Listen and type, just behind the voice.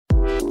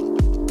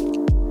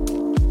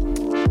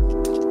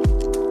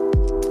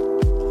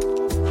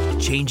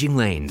Changing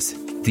Lanes,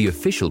 the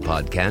official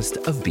podcast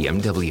of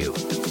BMW.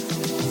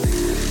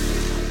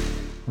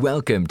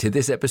 Welcome to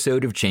this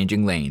episode of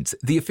Changing Lanes,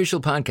 the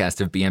official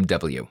podcast of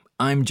BMW.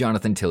 I'm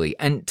Jonathan Tilley,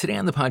 and today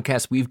on the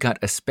podcast, we've got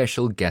a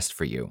special guest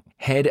for you.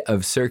 Head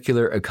of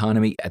Circular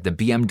Economy at the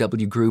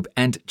BMW Group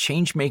and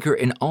changemaker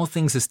in all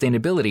things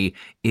sustainability,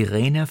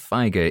 Irene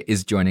Feige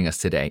is joining us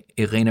today.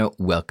 Irene,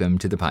 welcome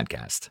to the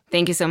podcast.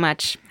 Thank you so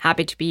much.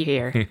 Happy to be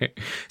here.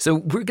 So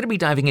we're going to be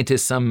diving into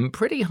some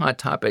pretty hot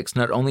topics,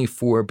 not only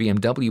for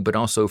BMW, but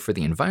also for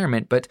the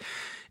environment. But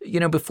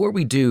before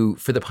we do,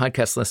 for the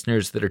podcast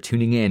listeners that are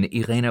tuning in,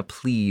 Irene,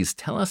 please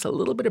tell us a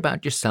little bit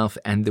about yourself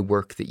and the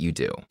work that you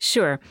do.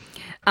 Sure.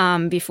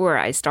 Before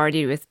I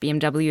started with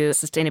BMW,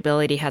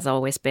 sustainability has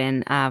always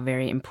been a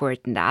very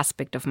important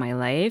aspect of my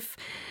life.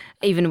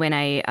 Even when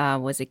I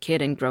was a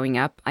kid and growing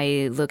up,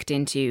 I looked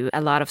into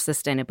a lot of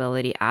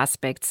sustainability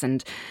aspects.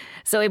 And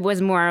so it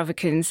was more of a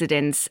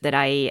coincidence that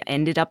I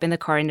ended up in the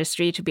car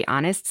industry, to be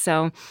honest.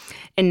 And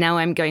now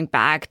I'm going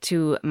back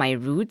to my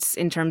roots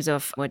in terms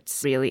of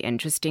what's really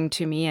interesting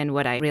to me and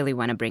what I really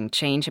want to bring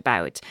change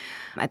about.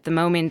 At the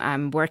moment,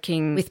 I'm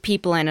working with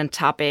people and on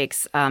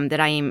topics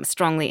that I am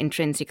strongly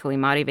intrinsically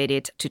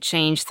motivated to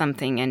change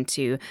something and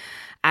to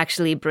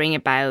actually bring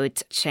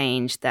about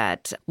change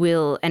that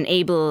will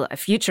enable a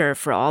future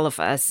for all of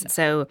us.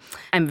 So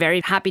I'm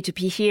very happy to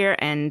be here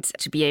and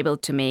to be able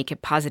to make a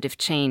positive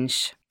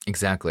change.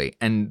 Exactly.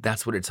 And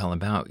that's what it's all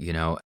about,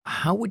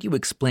 How would you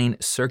explain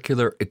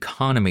circular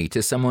economy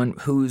to someone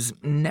who's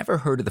never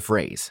heard of the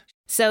phrase?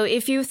 So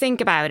if you think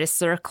about a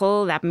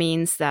circle, that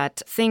means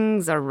that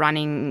things are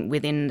running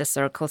within the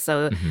circle.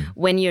 So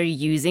when you're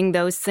using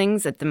those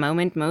things at the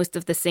moment, most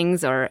of the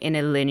things are in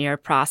a linear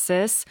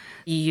process.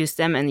 You use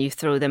them and you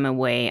throw them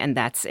away and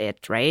that's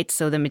it, right?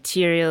 So the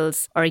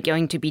materials are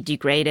going to be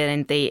degraded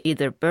and they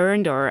either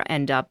burned or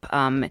end up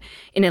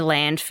in a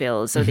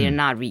landfill. So they're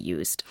not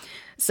reused.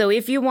 So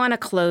if you want to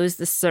close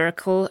the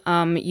circle,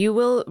 you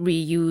will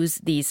reuse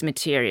these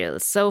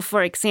materials. So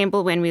for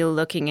example, when we're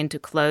looking into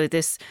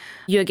clothes,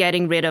 you're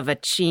getting rid of a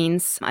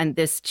jeans and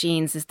this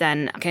jeans is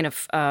then kind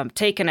of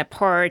taken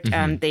apart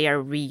and they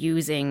are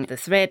reusing the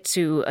thread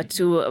to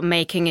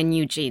making a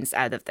new jeans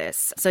out of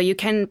this. So you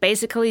can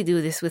basically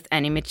do this with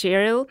any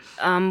material.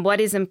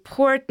 What is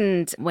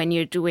important when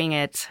you're doing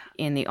it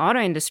in the auto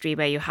industry,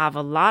 where you have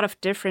a lot of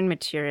different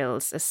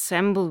materials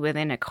assembled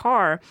within a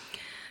car,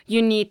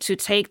 you need to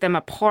take them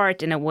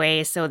apart in a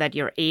way so that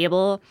you're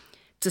able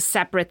to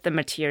separate the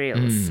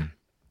materials.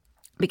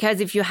 Because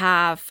if you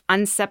have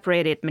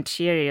unseparated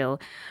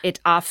material, it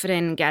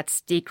often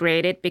gets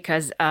degraded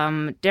because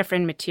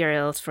different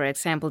materials, for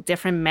example,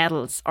 different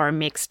metals are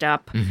mixed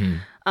up.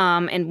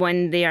 And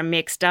when they are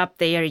mixed up,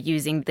 they are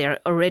using their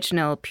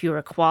original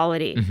pure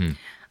quality.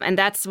 And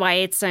that's why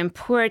it's so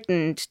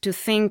important to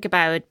think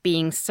about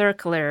being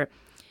circular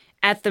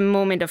at the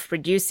moment of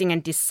producing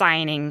and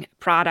designing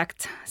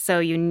product. So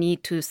you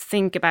need to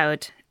think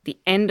about the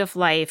end of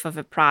life of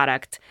a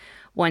product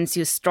once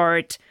you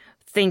start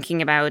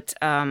thinking about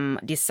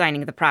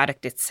designing the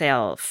product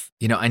itself.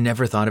 I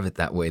never thought of it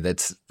that way.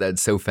 That's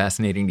so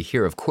fascinating to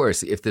hear. Of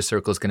course, if the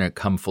circle is going to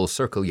come full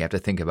circle, you have to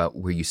think about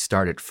where you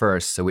started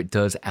first. So it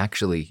does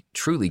actually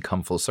truly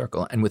come full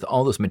circle. And with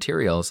all those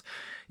materials,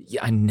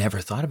 I never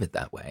thought of it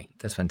that way.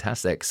 That's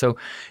fantastic. So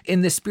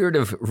in the spirit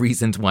of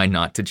reasons why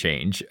not to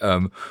change,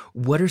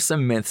 what are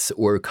some myths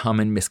or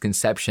common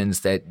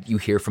misconceptions that you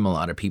hear from a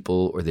lot of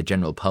people or the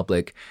general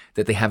public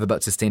that they have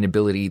about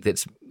sustainability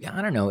that's,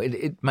 I don't know,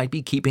 it might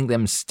be keeping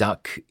them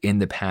stuck in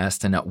the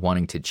past and not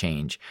wanting to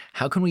change?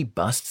 How can we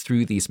bust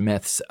through these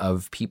myths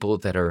of people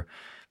that are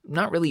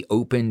not really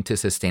open to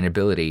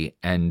sustainability?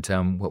 And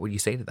what would you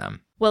say to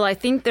them? Well, I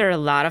think there are a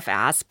lot of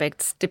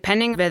aspects,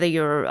 depending whether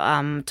you're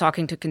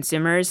talking to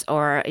consumers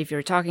or if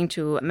you're talking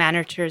to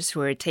managers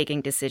who are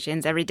taking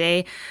decisions every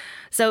day.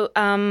 So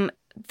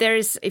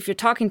if you're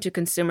talking to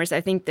consumers,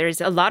 I think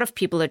there's a lot of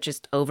people are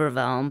just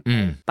overwhelmed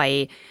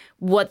by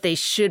what they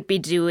should be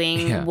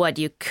doing, what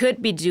you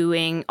could be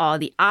doing, all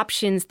the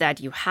options that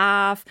you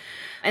have.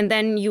 And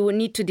then you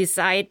need to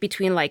decide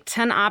between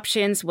 10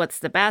 options, what's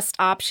the best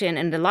option.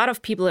 And a lot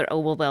of people are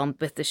overwhelmed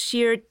with the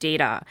sheer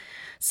data.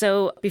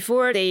 So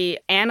before they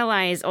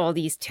analyze all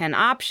these 10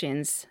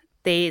 options,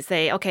 they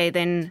say, okay,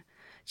 then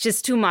it's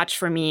just too much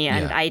for me.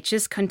 And I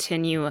just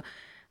continue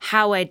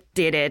how I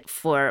did it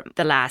for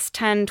the last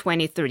 10,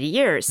 20, 30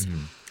 years.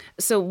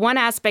 So one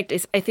aspect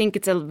is I think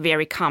it's a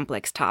very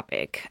complex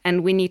topic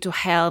and we need to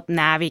help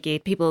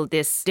navigate people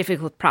this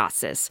difficult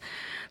process.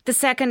 The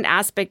second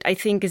aspect I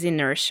think is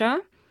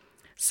inertia.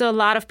 So a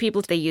lot of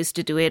people, they used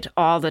to do it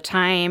all the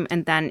time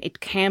and then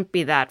it can't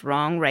be that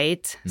wrong,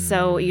 right?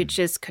 So you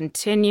just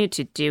continue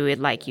to do it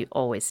like you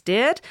always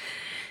did.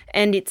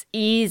 And it's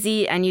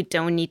easy and you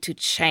don't need to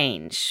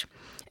change.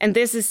 And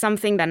this is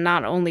something that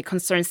not only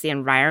concerns the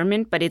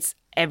environment, but it's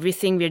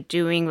everything we're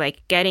doing,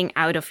 like getting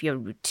out of your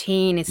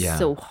routine is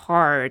so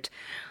hard.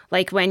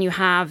 Like when you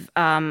have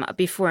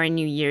before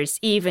New Year's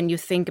Eve and you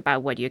think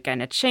about what you're going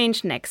to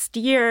change next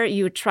year,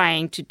 you're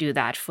trying to do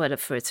that for the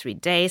first 3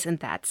 days and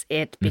that's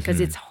it, because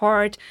it's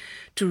hard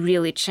to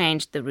really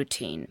change the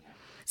routine.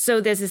 So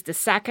this is the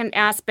second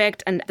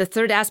aspect. And the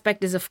third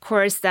aspect is, of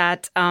course,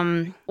 that,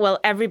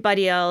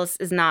 everybody else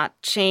is not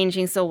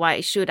changing. So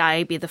why should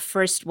I be the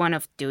first one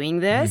of doing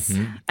this?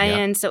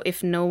 And so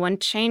if no one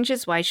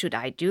changes, why should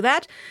I do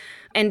that?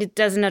 And it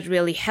does not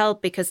really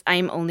help because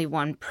I'm only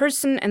one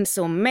person and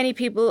so many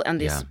people on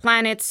this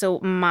planet. So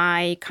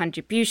my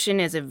contribution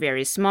is a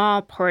very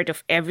small part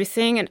of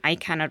everything and I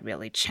cannot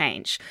really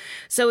change.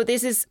 So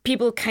this is,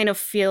 people kind of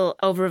feel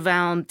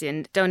overwhelmed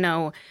and don't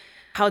know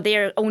how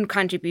their own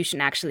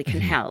contribution actually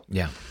can help.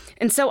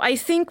 And so I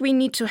think we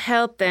need to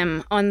help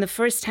them on the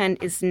first hand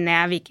is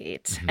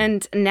navigate.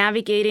 And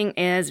navigating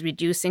is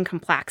reducing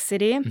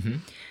complexity.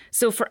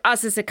 So for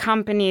us as a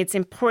company, it's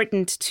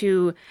important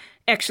to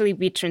actually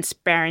be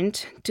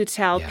transparent, to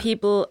tell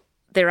people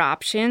their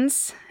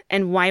options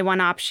and why one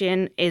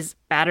option is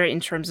better in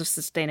terms of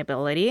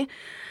sustainability.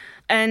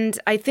 And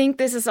I think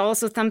this is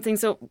also something,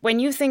 so when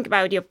you think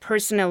about your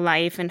personal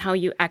life and how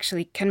you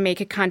actually can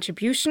make a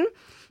contribution,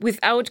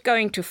 without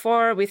going too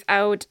far,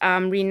 without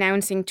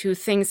renouncing to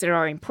things that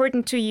are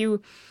important to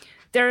you,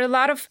 there are a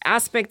lot of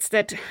aspects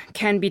that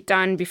can be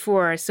done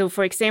before. So,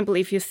 for example,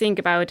 if you think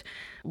about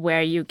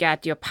where you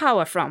get your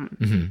power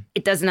from,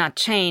 it does not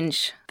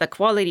change the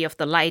quality of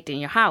the light in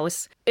your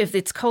house if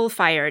it's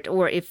coal-fired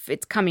or if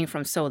it's coming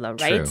from solar,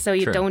 right? True, so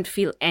you don't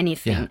feel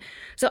anything.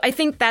 So I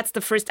think that's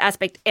the first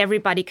aspect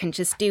everybody can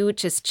just do,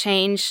 just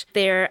change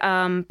their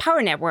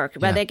power network,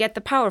 where they get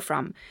the power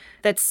from.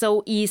 That's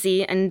so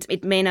easy, and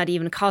it may not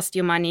even cost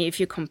you money if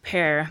you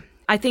compare.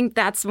 I think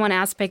that's one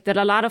aspect that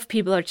a lot of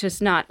people are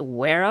just not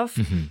aware of.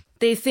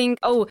 They think,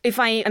 oh, if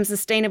I am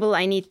sustainable,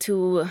 I need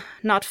to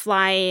not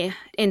fly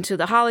into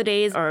the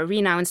holidays or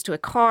renounce to a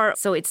car.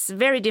 So it's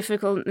very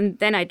difficult, and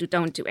then I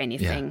don't do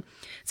anything.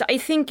 So I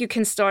think you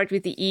can start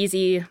with the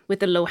easy, with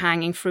the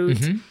low-hanging fruit.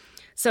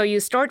 So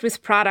you start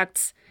with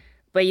products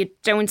where you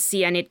don't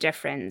see any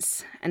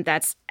difference. And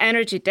that's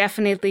energy,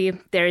 definitely.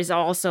 There is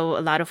also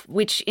a lot of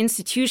which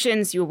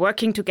institutions you're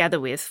working together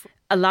with.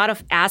 A lot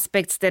of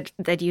aspects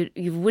that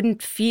you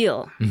wouldn't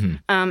feel.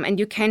 And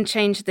you can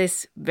change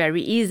this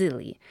very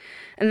easily.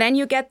 And then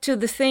you get to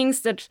the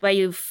things that where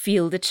you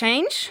feel the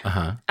change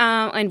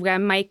and where it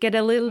might get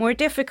a little more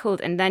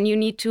difficult. And then you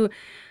need to,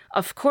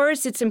 of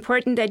course, it's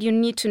important that you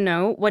need to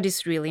know what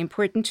is really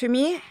important to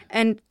me.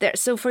 And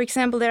so, for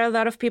example, there are a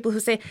lot of people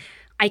who say,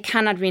 I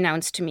cannot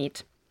renounce to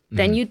meat.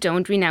 Then you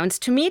don't renounce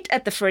to meat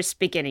at the first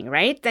beginning,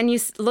 right? Then you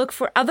look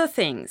for other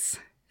things.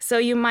 So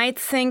you might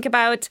think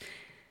about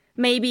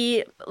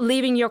maybe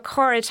leaving your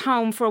car at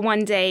home for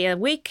 1 day a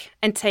week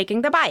and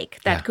taking the bike.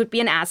 That could be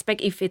an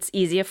aspect if it's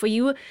easier for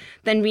you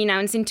than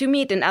renouncing to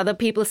meat. And other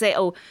people say,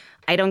 oh,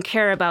 I don't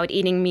care about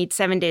eating meat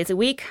 7 days a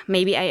week.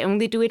 Maybe I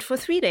only do it for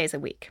 3 days a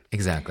week.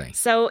 Exactly.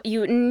 So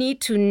you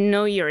need to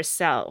know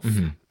yourself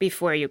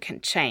before you can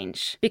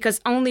change.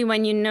 Because only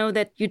when you know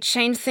that you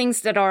change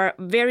things that are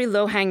very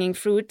low-hanging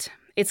fruit,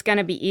 it's going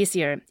to be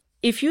easier.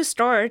 If you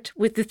start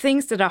with the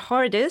things that are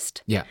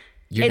hardest... you're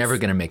never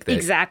going to make that.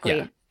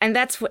 Exactly. And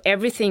that's for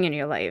everything in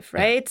your life,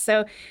 right?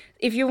 So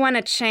if you want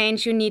to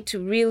change, you need to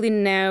really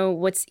know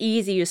what's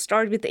easy. You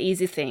start with the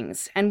easy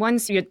things. And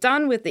once you're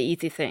done with the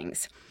easy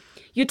things,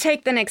 you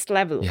take the next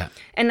level.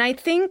 And I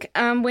think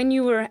when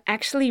you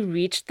actually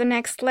reach the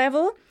next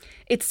level,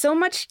 it's so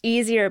much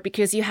easier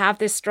because you have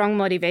this strong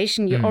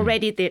motivation. You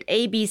already did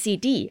A, B, C,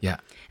 D.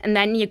 And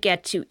then you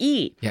get to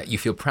E. You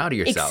feel proud of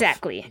yourself.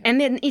 Exactly. And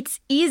then it's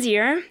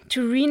easier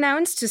to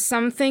renounce to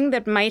something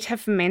that might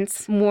have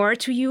meant more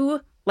to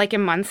you like a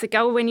month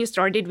ago when you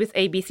started with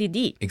A, B, C,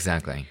 D.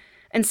 Exactly.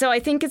 And so I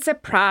think it's a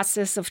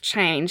process of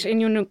change. And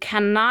you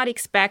cannot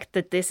expect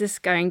that this is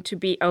going to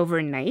be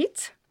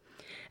overnight.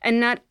 And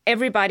not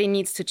everybody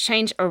needs to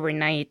change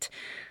overnight.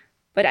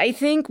 But I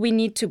think we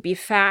need to be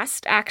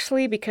fast,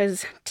 actually,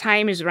 because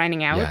time is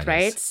running out,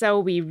 right? So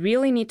we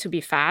really need to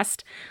be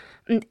fast.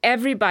 And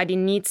everybody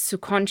needs to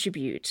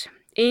contribute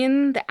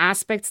in the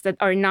aspects that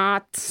are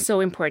not so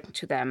important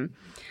to them.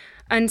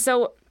 And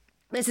so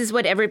this is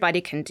what everybody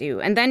can do.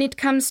 And then it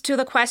comes to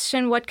the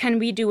question, what can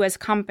we do as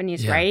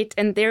companies, right?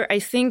 And there, I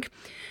think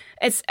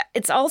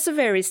it's also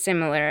very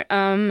similar.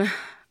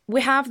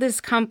 We have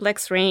this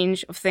complex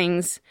range of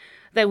things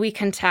that we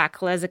can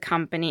tackle as a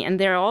company.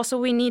 And there also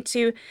we need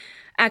to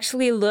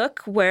actually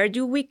look, where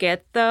do we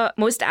get the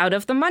most out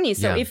of the money?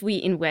 So if we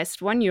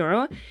invest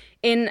 €1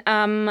 in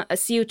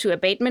CO2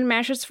 abatement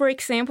measures, for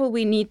example,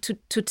 we need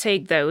to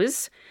take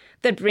those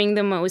that bring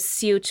the most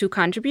CO2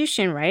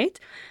 contribution, right?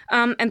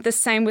 And the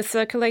same with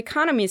circular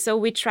economy. So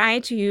we try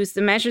to use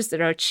the measures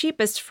that are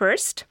cheapest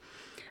first,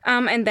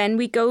 and then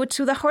we go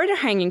to the harder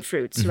hanging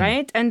fruits,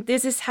 right? And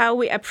this is how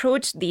we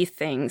approach these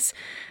things.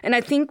 And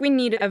I think we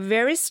need a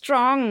very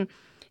strong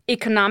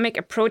economic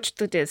approach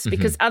to this,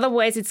 because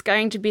otherwise it's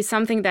going to be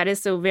something that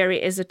is so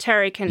very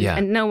esoteric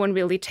and no one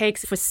really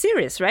takes it for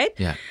serious, right?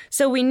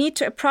 So we need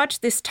to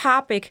approach this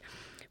topic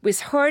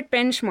with hard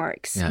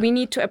benchmarks. Yeah. We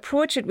need to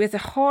approach it with a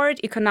hard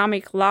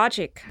economic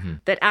logic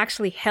that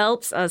actually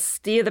helps us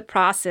steer the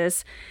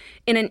process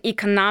in an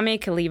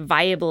economically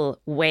viable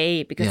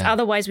way, because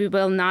otherwise we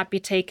will not be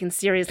taken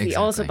seriously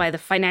also by the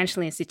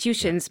financial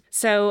institutions.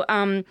 So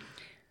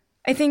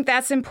I think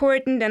that's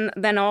important. And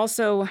then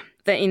also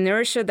the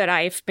inertia that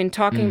I've been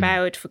talking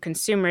about for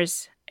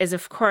consumers is,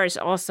 of course,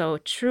 also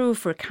true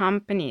for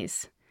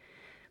companies,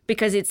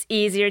 because it's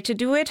easier to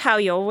do it how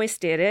you always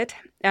did it.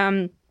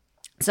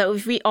 So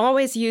if we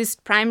always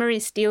used primary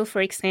steel,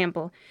 for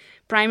example,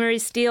 primary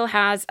steel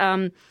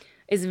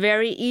is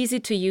very easy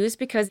to use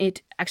because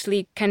it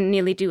actually can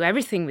nearly do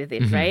everything with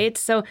it, right?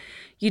 So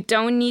you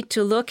don't need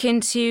to look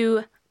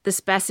into the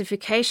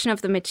specification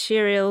of the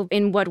material,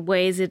 in what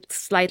ways it's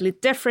slightly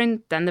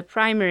different than the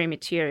primary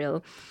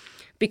material.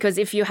 Because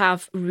if you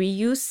have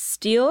reused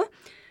steel,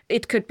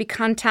 it could be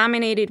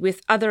contaminated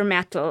with other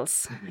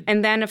metals.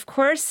 And then, of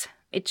course,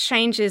 it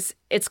changes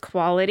its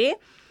quality.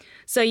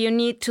 So you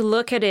need to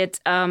look at it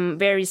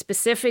very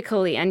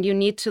specifically, and you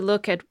need to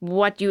look at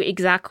what you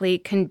exactly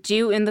can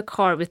do in the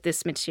car with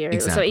this material.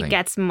 Exactly. So it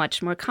gets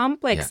much more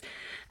complex.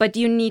 But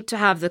you need to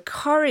have the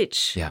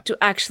courage to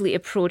actually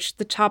approach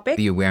the topic.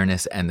 The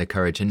awareness and the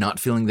courage, and not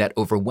feeling that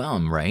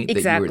overwhelm, right?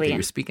 Exactly. That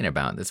you're speaking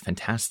about. That's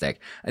fantastic.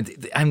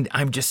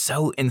 I'm just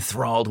so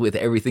enthralled with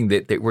everything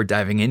that we're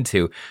diving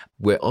into,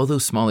 where all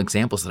those small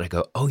examples that I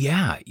go, oh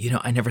yeah,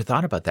 I never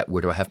thought about that.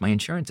 Where do I have my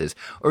insurances?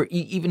 Or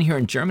even here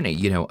in Germany,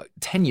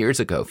 10 years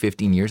ago,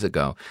 15 years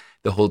ago,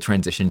 the whole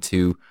transition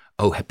to,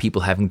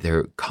 people having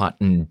their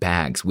cotton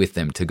bags with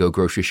them to go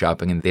grocery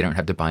shopping and they don't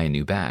have to buy a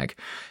new bag.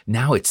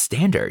 Now it's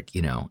standard,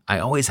 I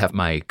always have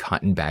my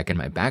cotton bag in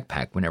my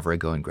backpack whenever I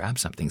go and grab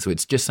something. So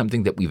it's just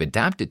something that we've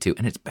adapted to,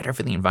 and it's better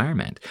for the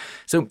environment.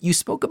 So you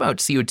spoke about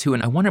CO2,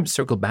 and I want to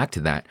circle back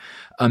to that.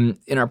 In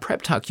our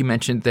prep talk, you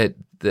mentioned that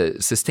the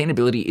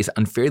sustainability is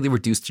unfairly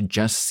reduced to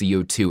just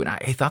CO2. And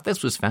I thought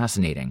this was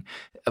fascinating.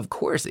 Of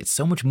course, it's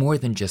so much more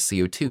than just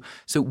CO2.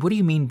 So what do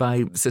you mean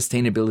by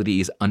sustainability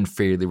is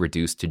unfairly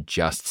reduced to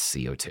just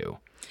CO2?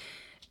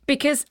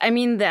 Because,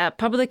 the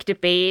public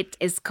debate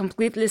is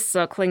completely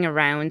circling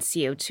around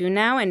CO2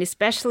 now, and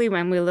especially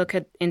when we look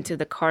into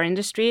the car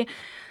industry,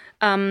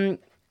 the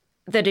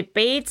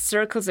debate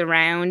circles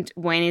around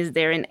when is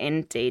there an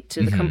end date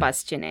to the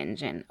combustion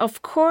engine.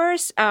 Of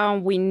course,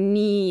 we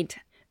need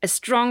a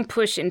strong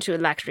push into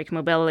electric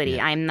mobility.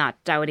 I'm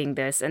not doubting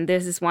this. And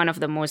this is one of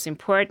the most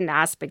important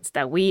aspects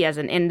that we as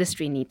an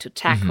industry need to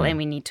tackle, and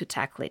we need to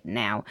tackle it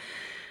now.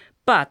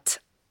 But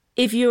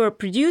if you're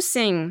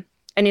producing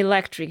an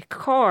electric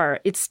car,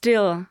 it's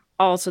still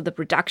also the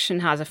production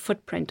has a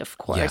footprint, of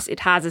course. It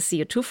has a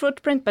CO2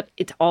 footprint, but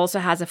it also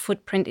has a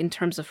footprint in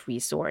terms of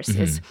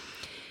resources.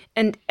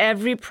 And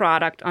every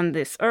product on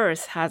this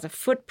earth has a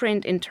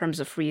footprint in terms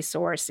of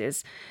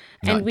resources.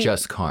 Not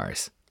just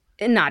cars.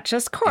 Not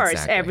just cars,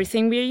 Exactly.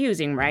 everything we're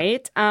using,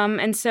 right?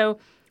 And so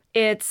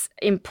it's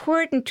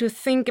important to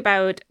think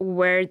about,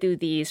 where do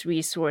these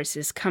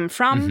resources come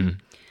from?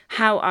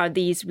 How are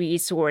these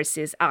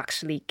resources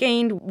actually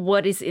gained?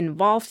 What is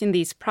involved in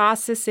these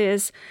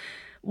processes?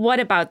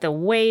 What about the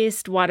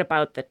waste? What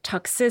about the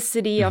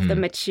toxicity of the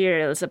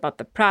materials, about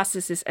the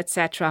processes,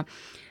 etc.?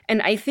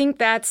 And I think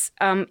that's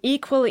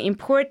equally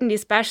important,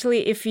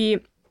 especially if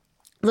you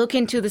look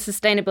into the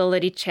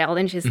sustainability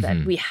challenges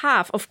that we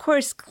have. Of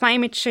course,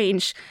 climate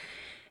change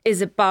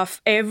is above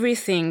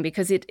everything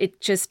because it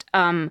just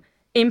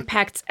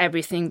impacts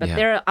everything. But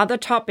there are other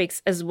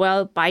topics as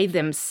well by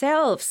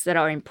themselves that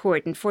are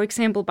important. For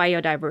example,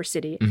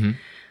 biodiversity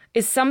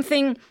is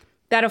something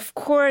that, of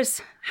course,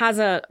 has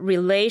a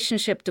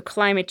relationship to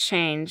climate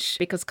change,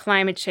 because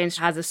climate change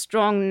has a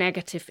strong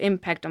negative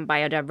impact on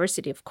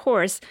biodiversity, of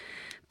course.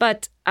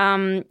 But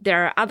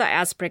there are other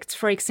aspects.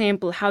 For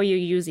example, how you're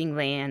using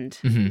land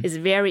is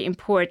very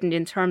important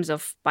in terms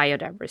of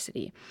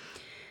biodiversity.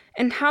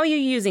 And how you're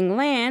using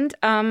land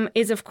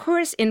is, of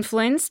course,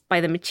 influenced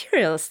by the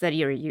materials that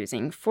you're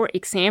using. For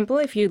example,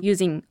 if you're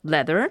using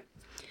leather,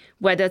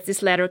 where does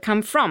this leather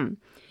come from?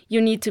 You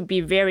need to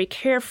be very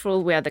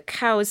careful where the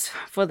cows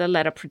for the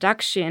leather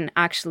production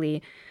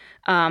actually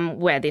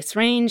where this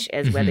range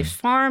is, where this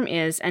farm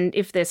is. And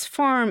if this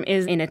farm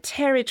is in a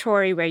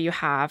territory where you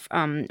have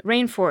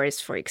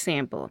rainforest, for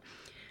example,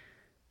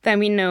 then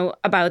we know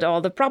about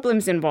all the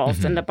problems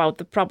involved and about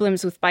the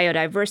problems with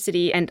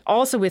biodiversity and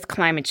also with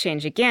climate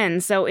change again.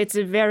 So it's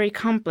a very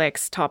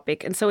complex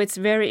topic. And so it's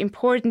very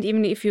important,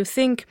 even if you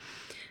think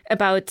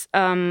about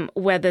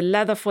where the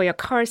leather for your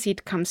car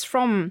seat comes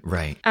from.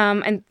 Right.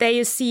 And there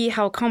you see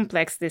how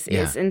complex this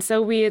is. And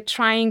so we are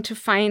trying to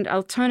find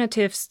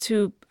alternatives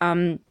to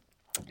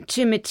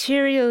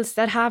materials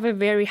that have a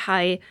very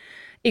high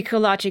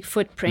ecologic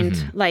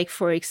footprint, like,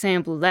 for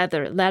example,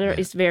 leather. Leather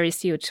is very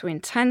CO2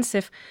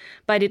 intensive,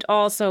 but it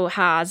also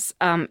has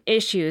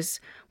issues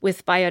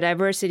with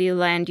biodiversity,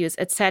 land use,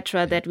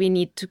 etc., that we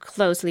need to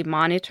closely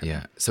monitor.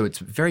 Yeah. So it's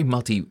very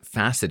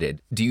multifaceted.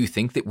 Do you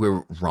think that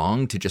we're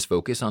wrong to just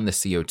focus on the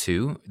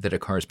CO2 that a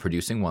car is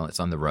producing while it's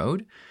on the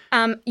road?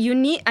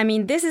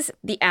 This is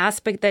the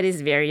aspect that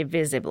is very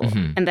visible.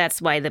 And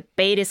that's why the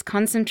debate is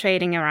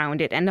concentrating around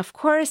it. And of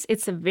course,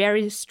 it's a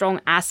very strong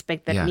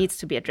aspect that needs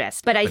to be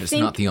addressed. But it's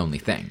not the only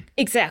thing.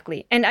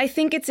 Exactly. And I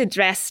think it's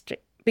addressed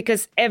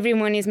because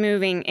everyone is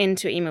moving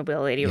into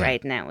e-mobility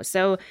right now.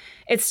 So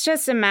it's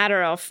just a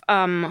matter of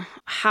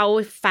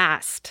how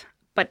fast,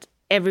 but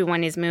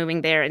everyone is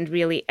moving there, and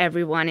really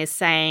everyone is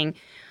saying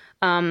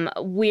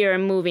we're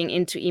moving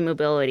into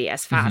e-mobility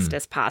as fast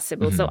as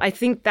possible. So I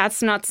think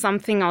that's not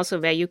something also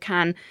where you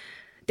can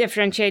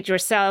differentiate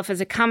yourself as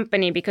a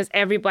company, because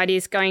everybody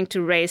is going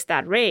to race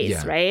that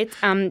race, right?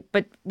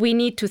 But we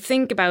need to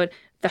think about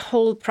the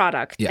whole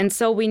product. And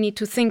so we need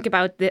to think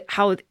about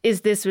how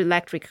is this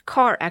electric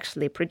car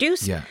actually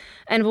produced?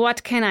 And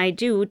what can I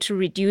do to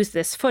reduce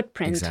this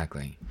footprint?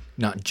 Exactly.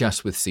 Not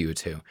just with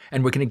CO2.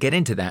 And we're going to get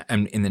into that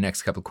in the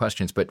next couple of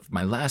questions. But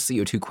my last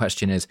CO2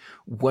 question is,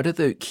 what are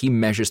the key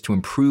measures to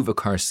improve a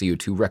car's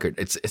CO2 record?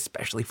 It's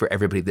especially for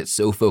everybody that's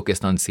so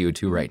focused on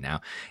CO2 right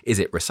now. Is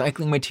it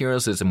recycling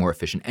materials? Is it more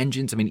efficient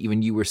engines? I mean,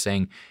 even you were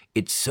saying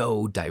it's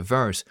so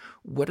diverse.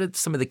 What are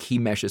some of the key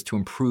measures to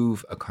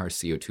improve a car's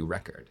CO2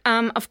 record?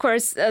 Of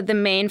course, the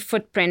main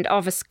footprint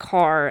of a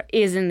car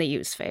is in the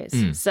use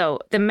phase. So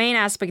the main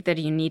aspect that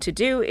you need to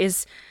do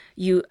is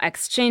you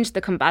exchange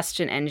the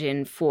combustion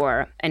engine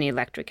for an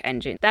electric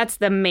engine. That's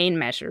the main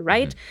measure,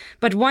 right?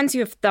 But once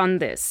you've done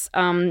this,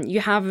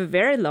 you have a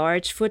very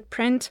large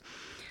footprint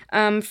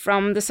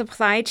from the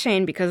supply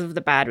chain because of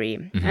the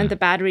battery. And the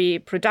battery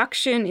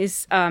production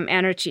is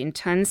energy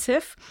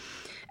intensive.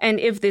 And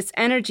if this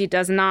energy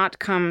does not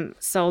come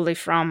solely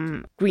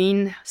from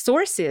green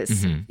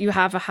sources, you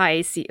have a high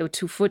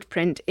CO2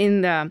 footprint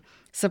in the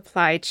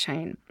supply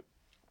chain.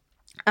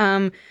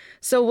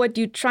 So what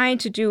you try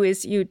to do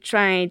is you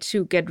try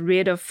to get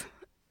rid of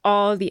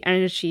all the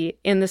energy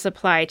in the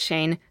supply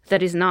chain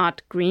that is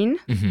not green.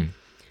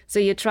 So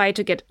you try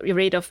to get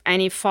rid of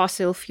any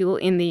fossil fuel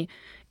in the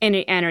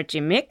energy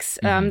mix.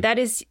 That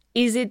is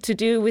easy to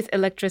do with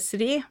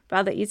electricity,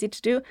 rather easy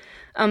to do.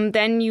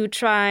 Then you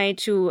try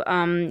to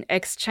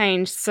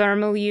exchange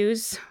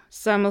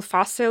thermal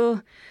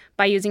fossil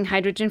by using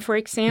hydrogen, for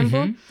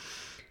example.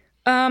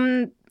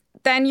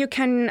 Then you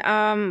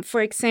can,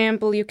 for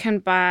example, you can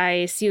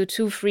buy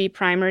CO2-free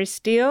primary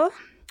steel,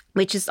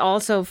 which is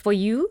also for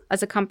you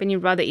as a company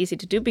rather easy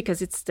to do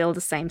because it's still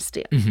the same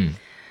steel.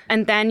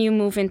 And then you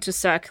move into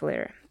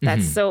circular.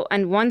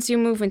 And once you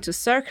move into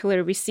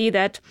circular, we see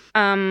that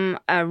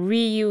a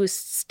reused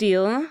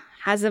steel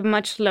has a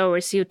much lower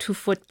CO2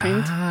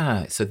 footprint.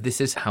 So this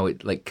is how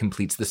it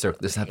completes the circle.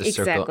 This is how the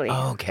circle.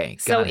 Oh, okay.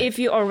 So if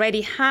you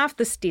already have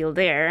the steel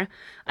there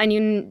and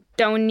you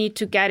don't need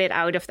to get it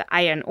out of the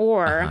iron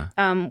ore,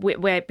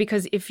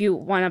 because if you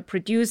want to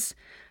produce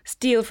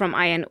steel from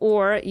iron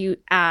ore, you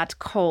add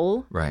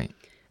coal. Right.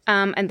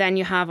 And then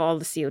you have all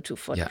the CO2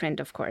 footprint,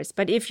 of course.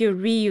 But if you're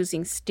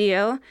reusing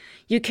steel,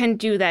 you can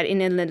do that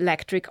in an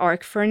electric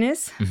arc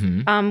furnace,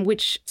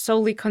 which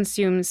solely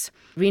consumes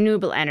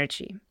renewable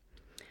energy.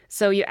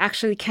 So you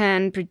actually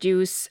can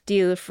produce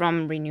steel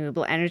from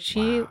renewable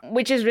energy,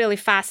 which is really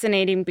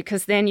fascinating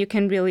because then you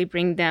can really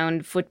bring down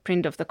the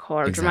footprint of the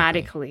car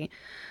dramatically.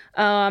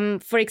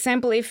 For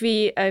example, if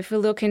we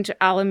look into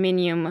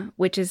aluminium,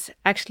 which is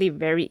actually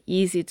very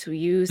easy to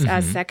use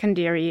as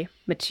secondary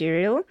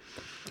material,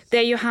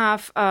 there you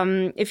have,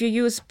 if you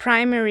use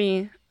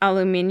primary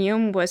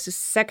aluminium versus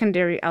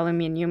secondary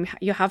aluminium,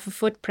 you have a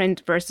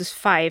footprint versus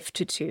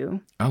 5-2.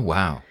 Oh,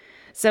 wow.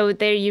 So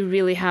there you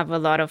really have a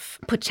lot of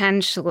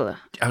potential.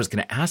 I was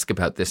going to ask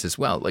about this as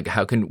well. Like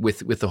how can,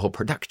 with the whole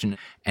production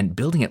and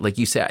building it, like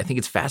you said, I think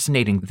it's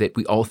fascinating that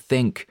we all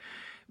think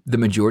the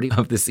majority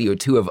of the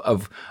CO2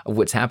 of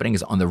what's happening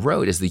is on the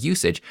road is the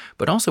usage,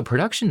 but also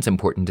production is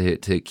important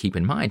to keep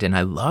in mind. And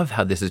I love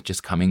how this is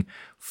just coming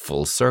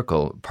full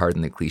circle,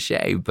 pardon the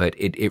cliche, but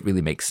it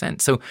really makes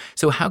sense.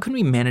 So how can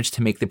we manage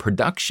to make the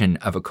production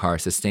of a car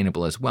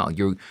sustainable as well?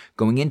 You're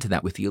going into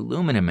that with the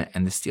aluminum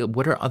and the steel.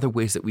 What are other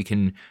ways that we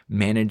can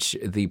manage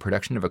the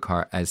production of a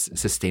car as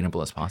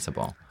sustainable as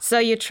possible? So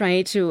you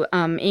try to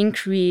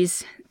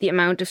increase the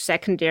amount of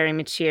secondary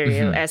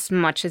material as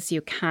much as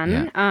you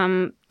can.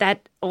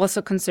 That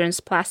also concerns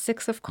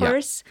plastics, of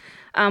course,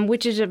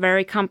 which is a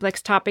very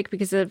complex topic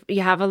because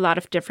you have a lot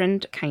of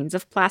different kinds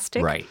of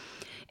plastic. Right.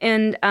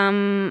 And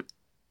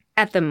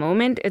at the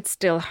moment, it's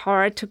still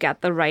hard to get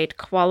the right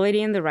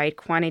quality and the right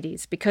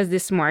quantities because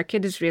this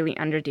market is really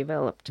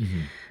underdeveloped.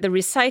 The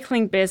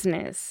recycling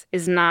business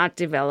is not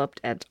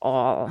developed at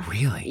all.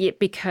 Really?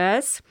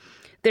 Because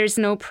there's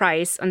no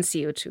price on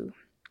CO2.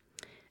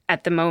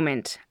 At the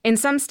moment. In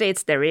some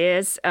states there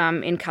is.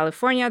 In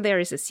California there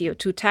is a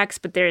CO2 tax,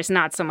 but there is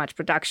not so much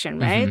production,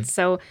 right?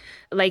 So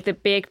like the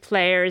big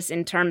players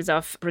in terms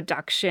of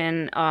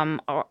production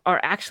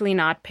are actually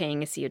not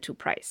paying a CO2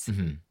 price.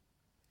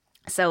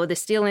 So the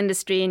steel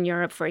industry in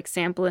Europe, for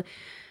example,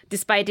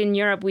 despite in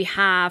Europe we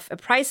have a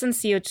price on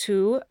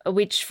CO2,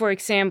 which, for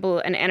example,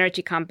 an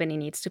energy company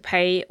needs to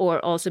pay,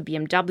 or also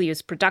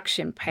BMW's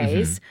production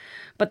pays,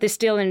 but the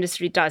steel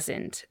industry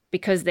doesn't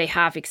because they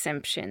have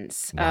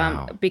exemptions.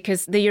 Wow.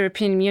 Because the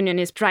European Union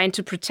is trying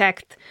to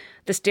protect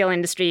the steel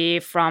industry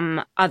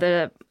from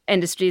other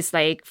industries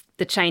like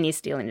the Chinese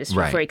steel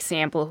industry, for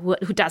example,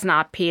 who does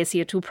not pay a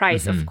CO2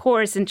 price. Of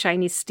course, and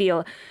Chinese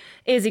steel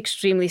is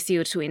extremely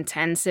CO2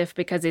 intensive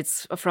because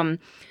it's from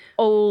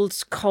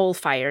old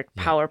coal-fired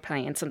power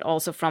plants and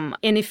also from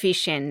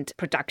inefficient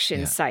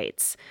production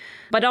sites.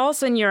 But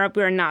also in Europe,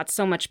 we're not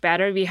so much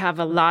better. We have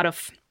a lot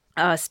of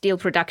steel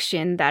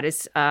production that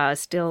is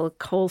still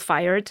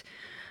coal-fired.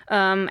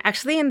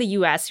 Actually, in the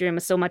US, you're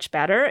so much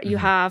better. You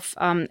have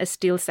a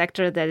steel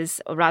sector that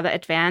is rather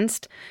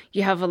advanced.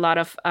 You have a lot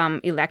of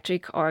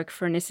electric arc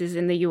furnaces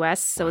in the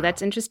US, so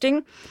that's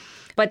interesting.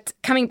 But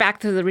coming back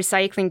to the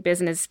recycling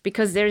business,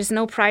 because there is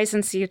no price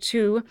on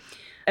CO2,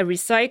 a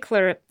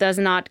recycler does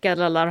not get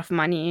a lot of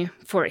money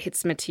for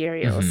its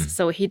materials.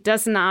 So he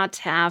does not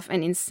have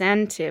an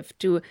incentive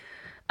to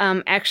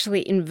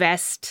actually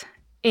invest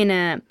in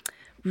a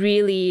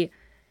really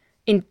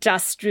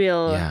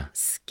industrial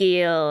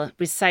scale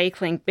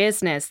recycling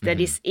business that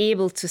is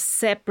able to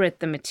separate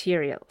the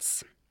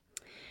materials.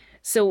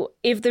 So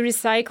if the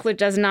recycler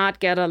does not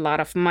get a lot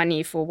of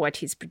money for what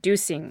he's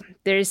producing,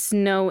 there is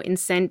no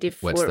incentive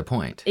for... What's the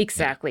point?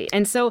 Exactly.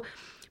 And so,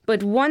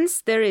 but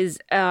once there is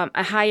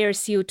a higher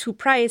CO2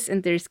 price,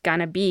 and there's going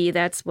to be,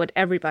 that's what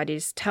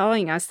everybody's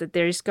telling us, that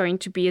there's going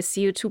to be a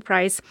CO2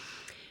 price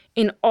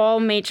in all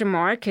major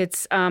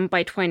markets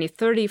by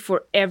 2030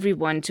 for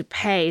everyone to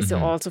pay, so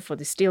also for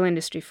the steel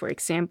industry, for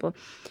example.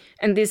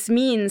 And this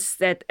means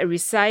that a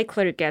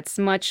recycler gets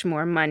much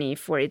more money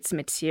for its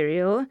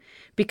material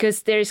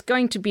because there's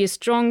going to be a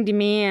strong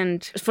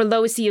demand for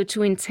low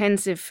CO2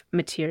 intensive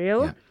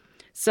material,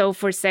 so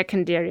for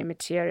secondary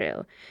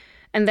material.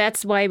 And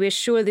that's why we're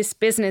sure this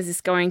business is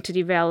going to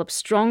develop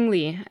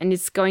strongly, and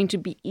it's going to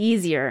be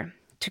easier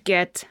to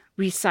get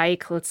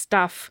recycled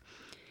stuff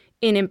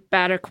in a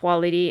better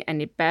quality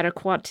and in better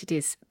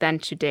quantities than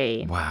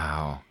today.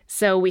 Wow.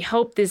 So we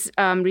hope this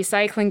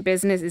recycling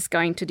business is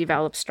going to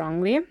develop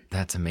strongly.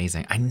 That's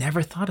amazing. I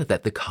never thought of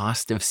that, the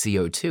cost of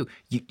CO2.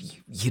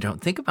 You don't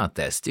think about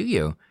this, do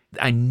you?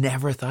 I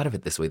never thought of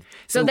it this way.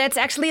 So that's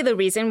actually the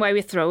reason why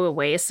we throw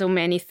away so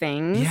many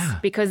things,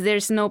 because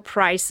there's no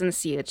price on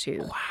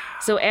CO2. Wow.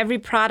 So every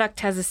product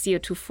has a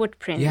CO2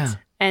 footprint. Yeah.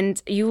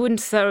 And you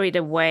wouldn't throw it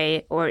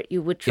away, or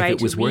you would try to reuse.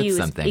 If it was worth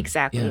something.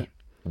 Exactly. Yeah.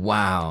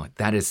 Wow,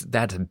 that's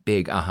a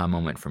big aha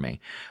moment for me.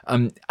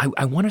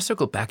 I want to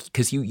circle back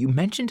because you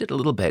mentioned it a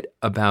little bit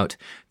about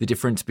the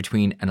difference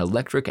between an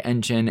electric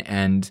engine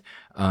and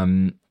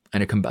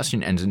a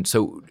combustion engine.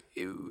 So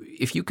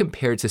if you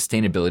compared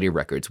sustainability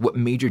records, what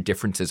major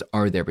differences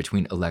are there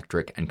between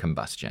electric and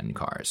combustion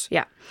cars?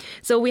 Yeah.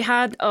 So we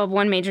had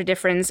one major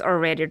difference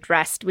already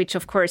addressed, which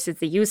of course is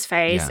the use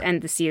phase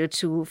and the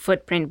CO2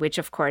 footprint, which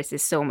of course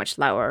is so much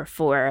lower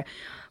for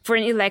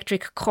an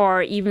electric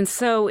car, even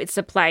though its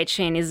supply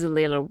chain is a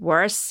little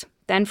worse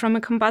than from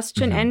a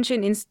combustion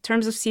engine in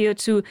terms of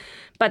CO2,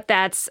 but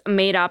that's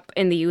made up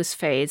in the use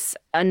phase,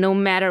 no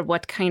matter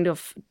what kind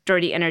of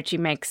dirty energy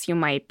mix you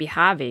might be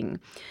having,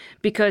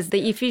 because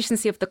the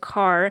efficiency of the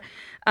car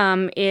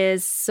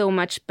is so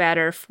much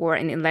better for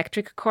an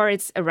electric car.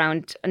 It's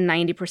around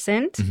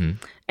 90%.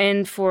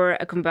 And for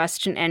a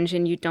combustion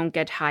engine, you don't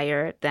get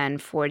higher than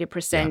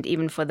 40%,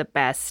 even for the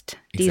best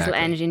diesel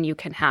engine you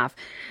can have.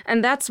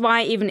 And that's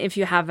why even if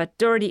you have a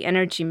dirty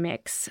energy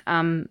mix,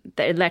 the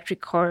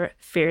electric car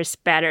fares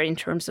better in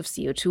terms of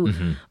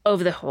CO2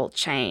 over the whole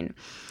chain.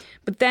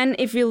 But then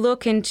if you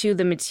look into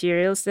the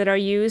materials that are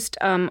used,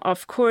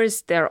 of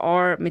course, there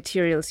are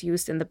materials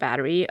used in the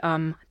battery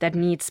that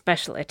need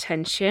special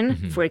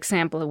attention. For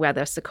example, where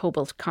does the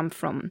cobalt come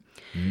from?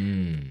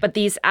 But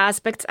these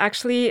aspects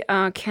actually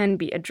can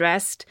be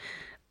addressed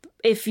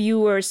if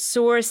you are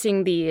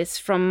sourcing these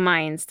from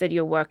mines that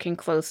you're working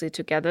closely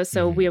together.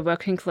 So we are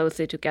working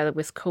closely together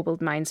with cobalt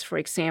mines, for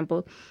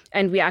example,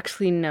 and we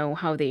actually know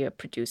how they are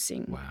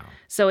producing. Wow.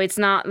 So it's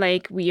not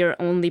like we are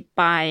only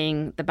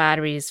buying the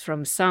batteries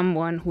from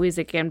someone who is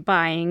again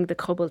buying the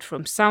cobalt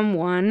from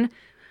someone.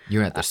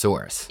 You're at the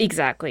source.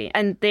 Exactly.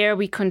 And there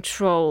we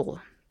control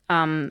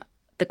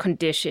the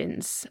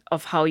conditions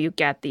of how you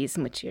get these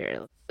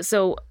materials.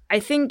 So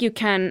I think you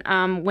can,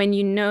 when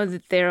you know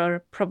that there are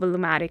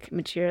problematic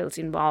materials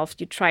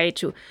involved, you try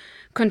to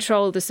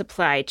control the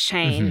supply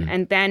chain,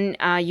 and then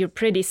you're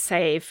pretty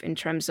safe in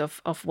terms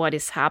of what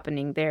is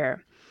happening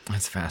there.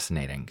 That's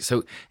fascinating.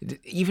 So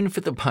even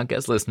for the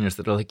podcast listeners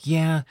that are like,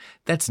 yeah,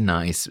 that's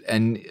nice.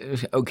 And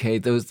okay,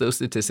 those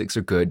statistics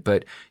are good.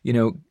 But,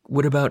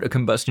 what about a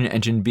combustion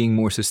engine being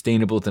more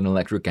sustainable than an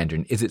electric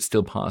engine? Is it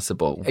still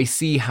possible? I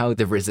see how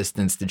the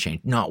resistance to change,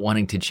 not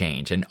wanting to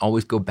change, and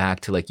always go back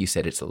to, like you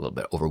said, it's a little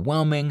bit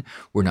overwhelming.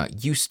 We're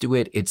not used to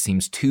it. It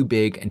seems too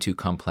big and too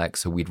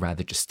complex. So we'd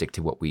rather just stick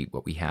to what we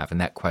have.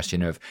 And that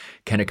question of,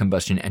 can a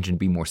combustion engine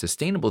be more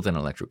sustainable than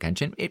an electric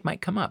engine? It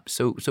might come up.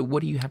 So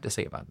what do you have to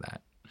say about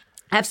that?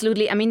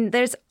 Absolutely. I mean,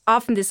 there's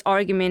often this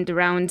argument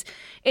around,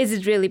 is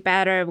it really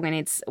better when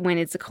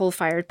it's a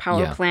coal-fired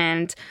power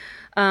plant?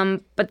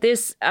 But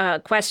this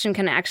question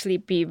can actually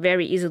be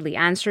very easily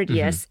answered.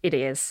 Yes, it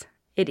is.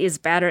 It is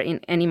better in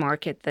any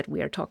market that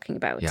we are talking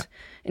about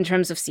in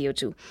terms of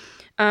CO2.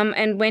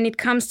 And when it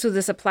comes to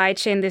the supply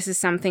chain, this is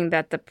something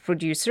that the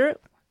producer,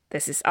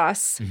 this is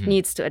us,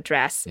 needs to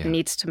address,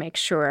 needs to make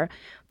sure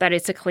that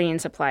it's a clean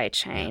supply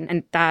chain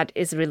and that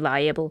is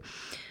reliable.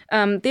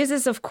 This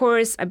is, of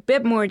course, a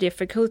bit more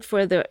difficult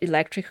for the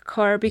electric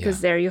car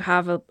because there you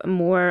have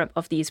more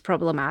of these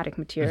problematic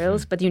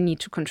materials, but you need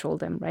to control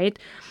them, right?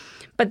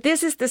 But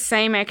this is the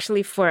same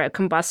actually for a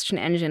combustion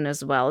engine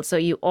as well. So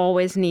you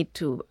always need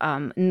to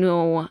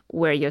know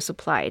where your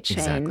supply chain.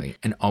 Exactly.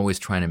 And always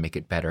trying to make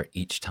it better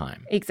each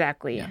time.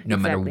 Exactly. Yeah. No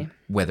matter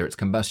whether it's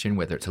combustion,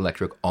 whether it's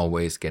electric,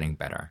 always getting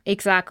better.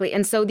 Exactly.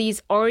 And so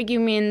these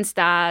arguments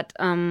that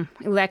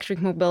electric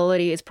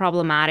mobility is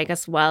problematic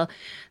as well,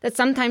 that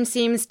sometimes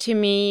seems to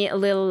me a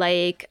little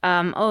like,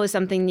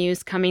 something new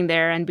is coming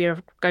there and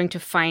we're going to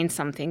find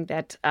something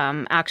that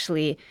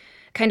actually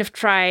kind of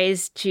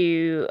tries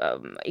to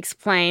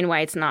explain why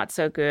it's not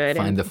so good.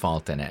 Find the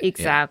fault in it.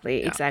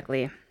 Exactly,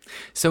 exactly.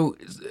 So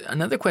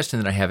another question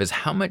that I have is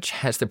how much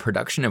has the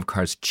production of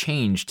cars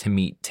changed to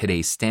meet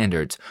today's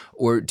standards?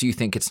 Or do you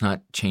think it's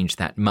not changed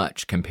that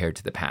much compared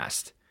to the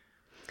past?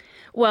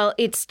 Well,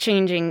 it's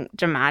changing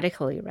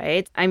dramatically,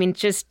 right? I mean,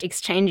 just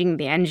exchanging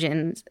the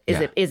engines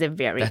is a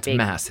very big...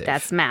 Massive.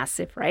 That's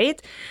massive,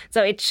 right?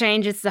 So it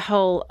changes the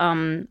whole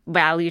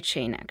value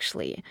chain,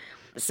 actually.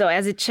 So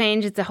as it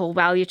changes the whole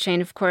value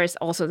chain, of course,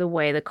 also the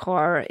way the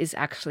car is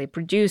actually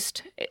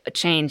produced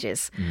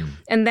changes.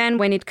 And then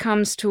when it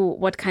comes to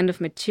what kind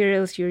of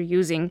materials you're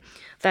using,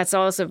 that's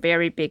also a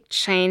very big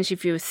change.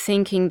 If you're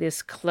thinking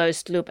this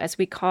closed loop, as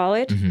we call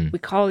it, we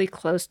call it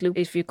closed loop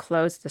if you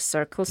close the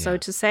circle, so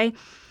to say.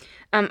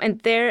 And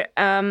there,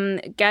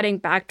 getting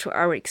back to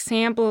our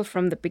example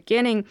from the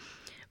beginning,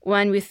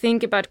 when we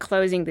think about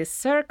closing this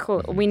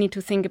circle, we need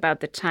to think about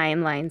the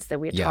timelines that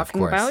we're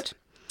talking about.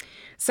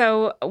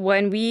 So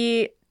when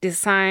we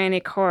design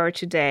a car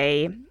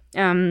today,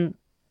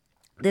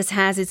 this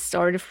has its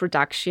start of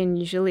production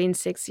usually in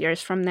 6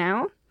 years from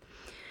now.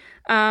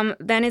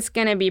 Then it's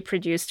going to be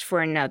produced for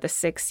another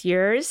 6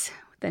 years.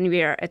 Then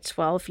we are at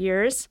 12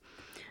 years.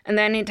 And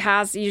then it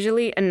has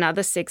usually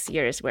another 6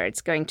 years where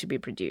it's going to be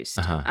produced.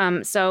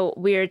 So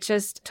we're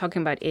just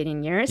talking about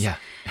 18 years.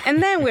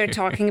 And then we're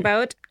talking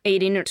about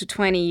 18 to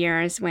 20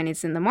 years when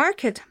it's in the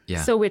market.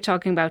 So we're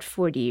talking about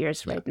 40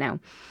 years right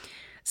now.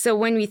 So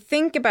when we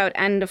think about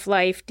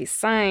end-of-life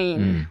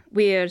design,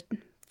 we're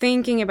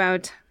thinking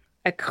about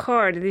a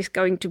car that is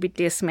going to be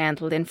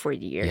dismantled in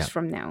 40 years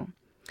from now.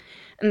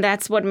 And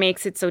that's what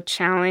makes it so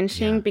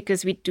challenging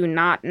because we do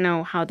not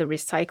know how the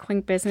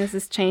recycling business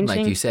is changing.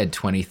 Like you said,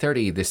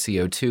 2030, the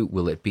CO2,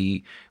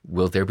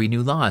 will there be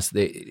new laws?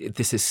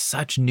 This is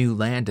such new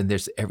land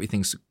and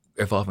everything's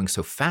evolving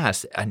so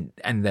fast and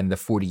then the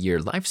 40-year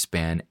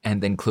lifespan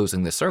and then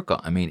closing the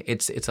circle. I mean,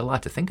 it's a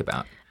lot to think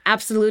about.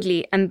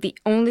 Absolutely. And the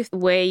only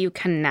way you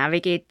can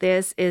navigate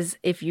this is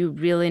if you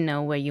really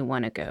know where you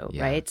want to go,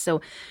 right?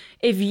 So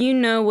if you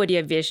know what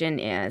your vision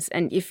is,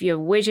 and if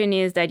your vision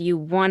is that you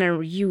want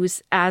to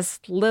use as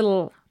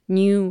little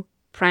new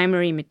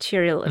primary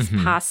material as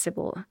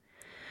possible,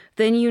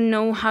 then you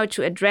know how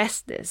to address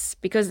this,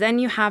 because then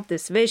you have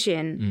this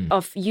vision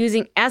of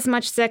using as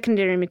much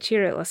secondary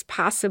material as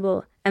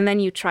possible, and then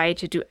you try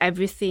to do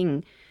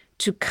everything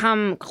to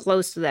come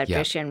close to that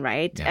vision,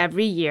 right?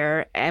 Every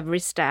year, every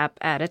step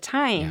at a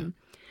time.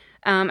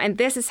 And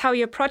this is how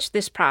you approach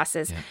this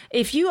process.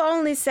 If you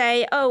only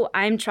say,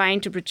 I'm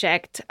trying to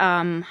project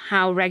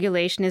how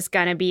regulation is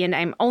going to be, and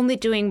I'm only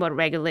doing what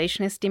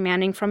regulation is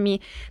demanding from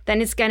me,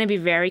 then it's going to be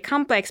very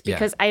complex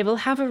because I will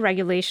have a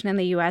regulation in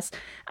the US,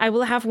 I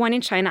will have one in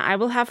China, I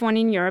will have one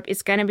in Europe.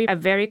 It's going to be a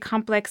very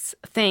complex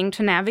thing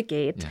to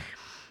navigate.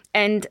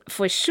 And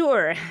for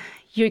sure,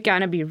 you're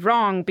going to be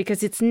wrong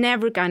because it's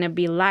never going to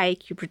be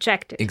like you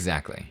projected.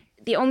 Exactly.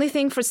 The only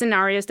thing for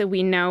scenarios that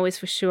we know is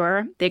for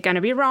sure they're going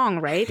to be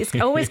wrong, right? It's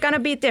always going to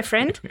be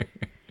different.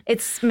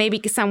 It's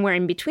maybe somewhere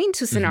in between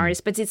two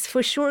scenarios, but it's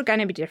for sure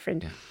going to be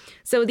different.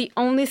 So the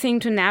only thing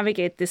to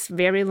navigate this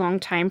very long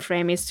time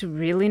frame is to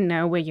really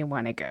know where you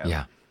want to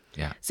go.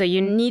 So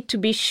you need to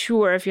be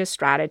sure of your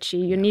strategy.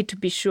 You need to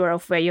be sure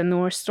of where your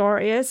North Star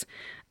is.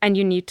 And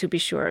you need to be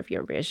sure of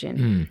your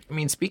vision. I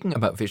mean, speaking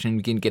about vision,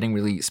 getting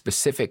really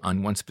specific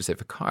on one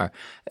specific car,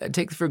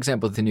 take, for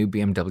example, the new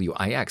BMW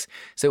iX.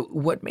 So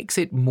what makes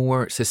it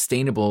more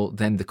sustainable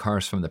than the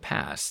cars from the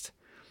past?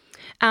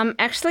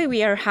 Actually,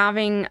 we are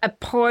having,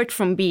 apart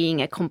from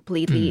being a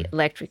completely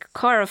electric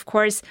car, of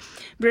course,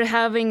 we're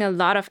having a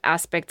lot of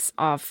aspects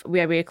of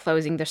where we're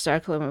closing the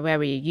circle and where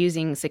we're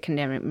using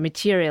secondary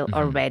material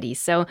already.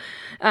 So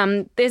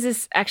this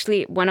is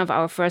actually one of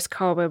our first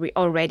cars where we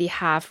already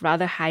have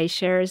rather high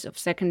shares of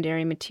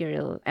secondary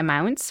material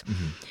amounts.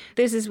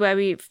 This is where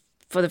we,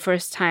 for the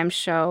first time,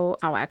 show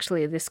how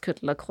actually this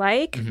could look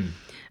like.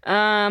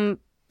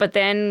 But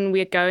then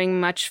we're going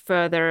much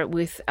further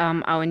with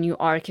our new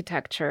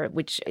architecture,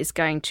 which is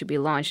going to be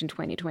launched in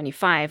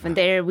 2025. And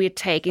there we're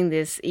taking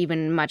this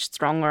even much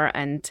stronger.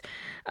 And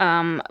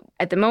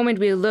at the moment,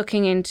 we're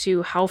looking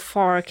into how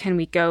far can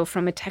we go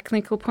from a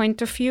technical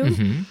point of view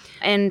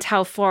and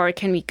how far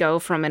can we go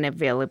from an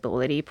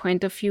availability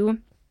point of view.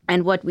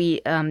 And what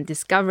we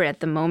discover at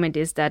the moment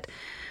is that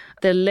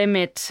the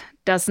limit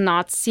does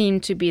not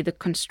seem to be the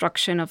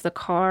construction of the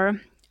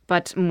car,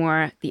 but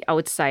more the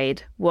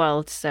outside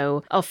world,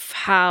 so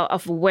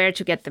of where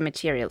to get the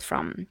material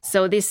from.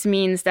 So this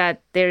means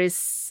that there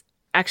is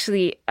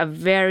actually a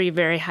very,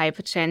 very high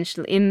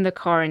potential in the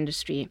car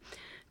industry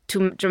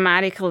to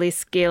dramatically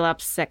scale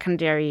up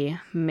secondary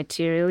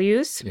material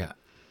use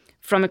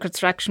from a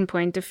construction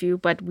point of view,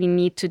 but we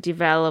need to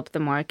develop the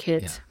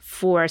market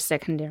for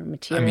secondary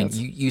materials. I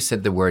mean, you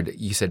said the word,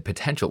 you said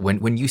potential.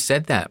 When you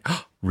said that,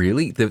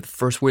 really, the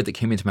first word that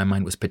came into my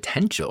mind was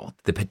potential.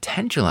 The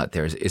potential out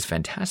there is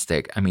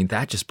fantastic. I mean,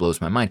 that just blows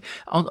my mind.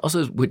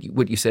 Also,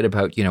 what you said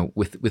about,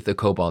 with the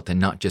cobalt and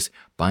not just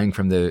buying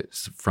from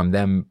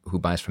them who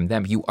buys from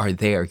them. You are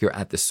there. You're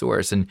at the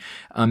source. And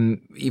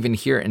even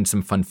here in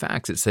some fun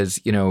facts, it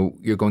says,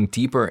 you're going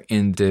deeper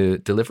in the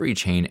delivery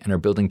chain and are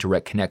building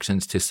direct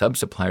connections to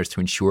sub-suppliers to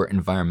ensure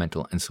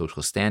environmental and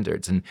social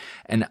standards.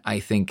 And I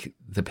think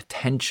the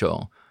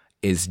potential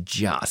is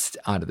just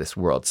out of this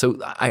world. So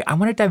I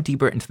want to dive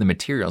deeper into the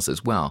materials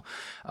as well.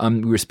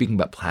 We were speaking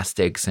about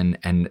plastics and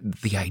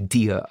the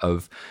idea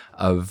of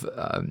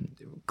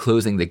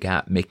closing the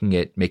gap, making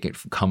it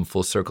come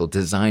full circle,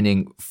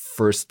 designing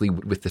firstly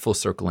with the full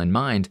circle in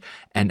mind,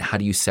 and how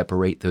do you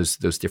separate those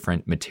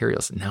different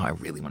materials? Now I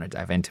really want to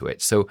dive into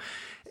it. So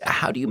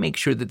how do you make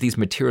sure that these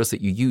materials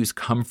that you use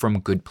come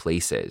from good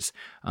places,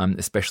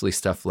 especially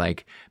stuff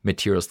like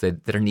materials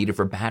that are needed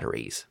for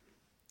batteries?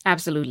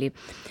 Absolutely.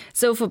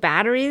 So for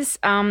batteries,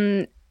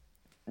 the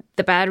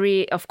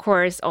battery, of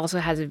course, also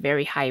has a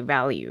very high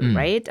value,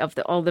 right, of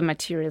all the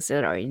materials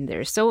that are in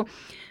there. So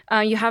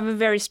you have a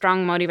very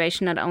strong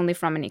motivation, not only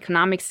from an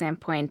economic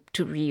standpoint,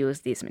 to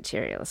reuse these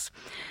materials.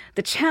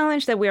 The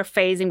challenge that we are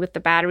facing with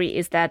the battery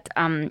is that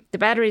the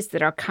batteries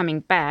that are coming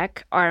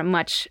back are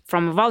much,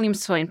 from a volume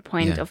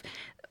standpoint of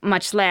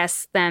much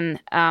less than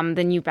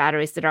the new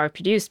batteries that are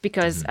produced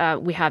because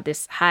we have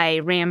this high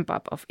ramp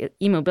up of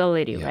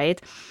e-mobility,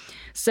 right?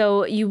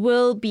 So you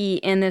will be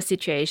in a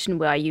situation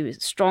where you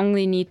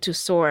strongly need to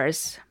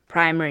source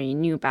primary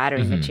new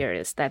battery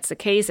materials. That's the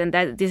case. And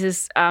that this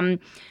is,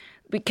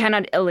 we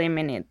cannot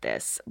eliminate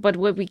this. But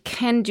what we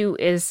can do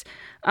is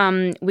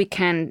we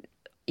can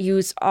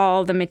use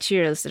all the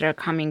materials that are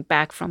coming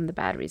back from the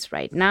batteries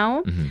right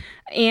now.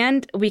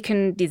 And we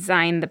can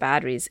design the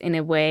batteries in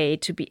a way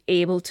to be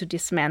able to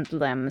dismantle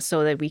them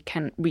so that we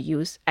can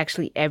reuse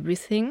actually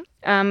everything.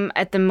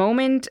 At the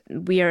moment,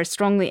 we are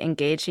strongly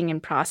engaging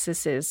in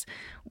processes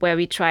where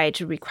we try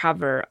to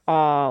recover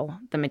all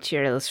the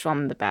materials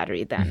from the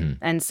battery then.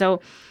 And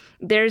so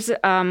there's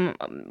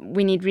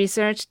we need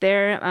research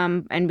there,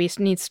 and we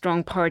need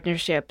strong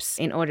partnerships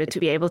in order to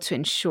be able to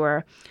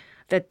ensure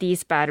that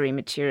these battery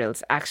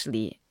materials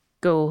actually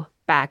go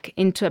back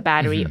into a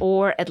battery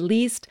or at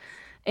least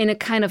in a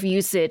kind of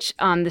usage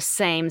on the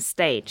same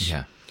stage.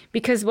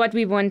 Because what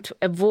we want to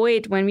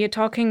avoid when we are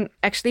talking,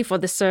 actually for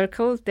the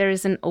circle, there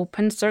is an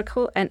open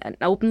circle and an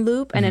open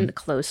loop and a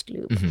closed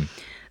loop.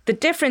 The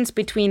difference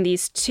between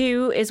these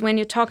two is when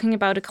you're talking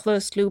about a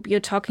closed loop, you're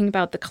talking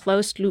about the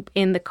closed loop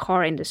in the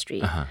car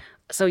industry.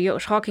 So you're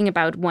talking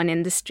about one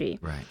industry.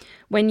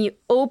 When you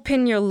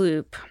open your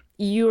loop,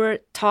 you're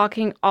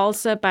talking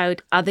also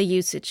about other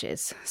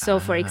usages. So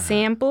for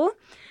example,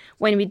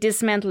 when we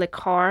dismantle a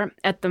car,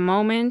 at the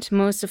moment,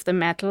 most of the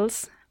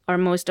metals, or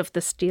most of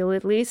the steel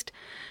at least,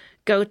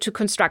 go to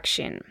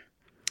construction.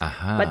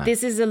 But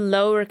this is a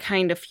lower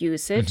kind of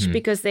usage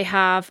because they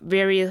have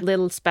very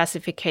little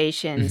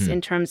specifications in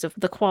terms of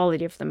the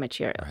quality of the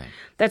material.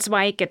 That's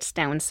why it gets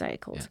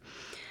downcycled.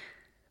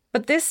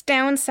 But this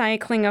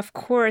downcycling, of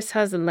course,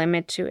 has a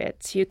limit to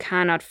it. You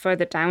cannot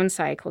further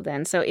downcycle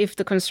then. So if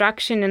the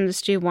construction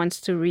industry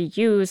wants to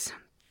reuse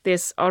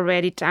this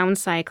already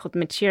downcycled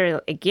material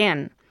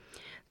again,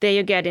 there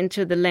you get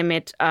into the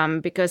limit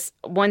because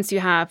once you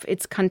have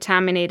it's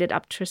contaminated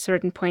up to a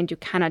certain point, you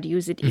cannot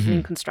use it even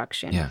in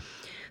construction.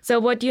 So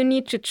what you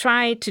need to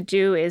try to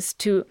do is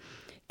to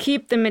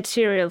keep the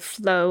material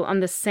flow on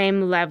the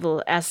same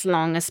level as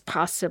long as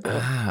possible.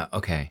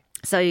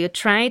 So you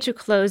try to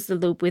close the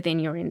loop within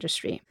your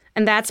industry.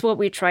 And that's what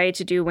we try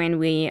to do when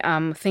we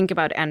think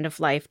about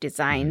end-of-life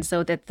design,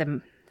 so that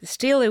the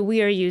steel that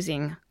we are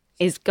using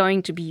is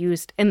going to be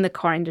used in the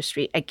car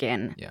industry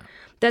again.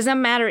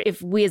 Doesn't matter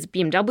if we as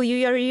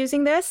BMW are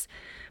using this,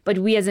 but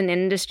we as an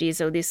industry,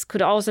 so this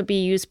could also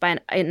be used by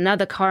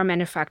another car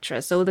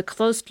manufacturer. So the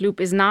closed loop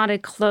is not a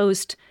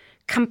closed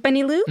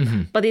company loop,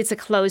 but it's a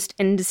closed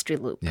industry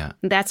loop. Yeah.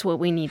 That's what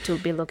we need to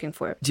be looking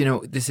for.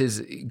 This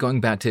is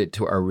going back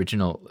to our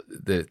original,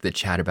 the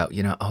chat about,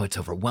 oh, it's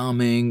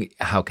overwhelming.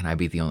 How can I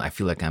be I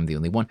feel like I'm the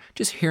only one.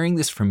 Just hearing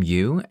this from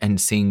you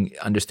and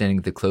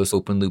understanding the closed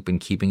open loop and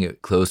keeping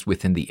it closed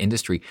within the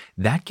industry,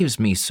 that gives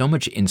me so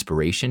much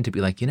inspiration to be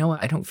like,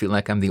 I don't feel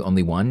like I'm the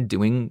only one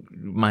doing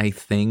my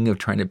thing of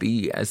trying to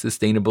be as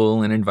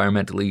sustainable and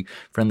environmentally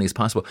friendly as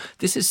possible.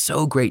 This is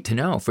so great to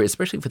know,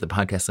 especially for the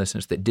podcast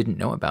listeners that didn't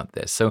know about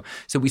this. So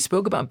we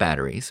spoke about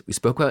batteries, we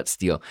spoke about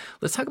steel.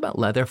 Let's talk about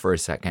leather for a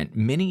second.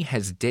 Mini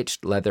has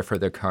ditched leather for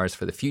their cars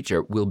for the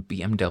future. Will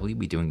BMW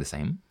be doing the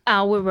same?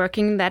 We're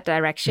working in that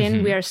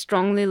direction. We are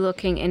strongly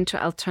looking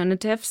into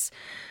alternatives.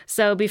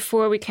 So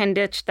before we can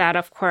ditch that,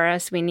 of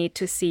course, we need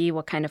to see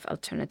what kind of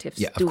alternatives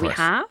we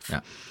have.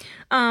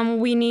 Yeah.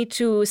 We need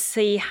to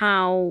see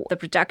how the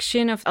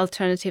production of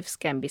alternatives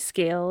can be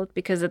scaled,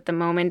 because at the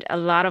moment, a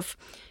lot of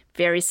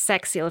very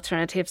sexy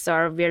alternatives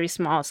are very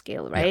small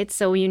scale, right? Yeah.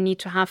 So you need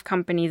to have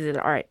companies that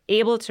are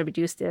able to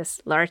produce this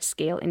large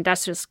scale,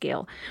 industrial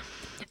scale.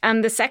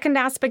 And the second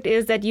aspect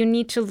is that you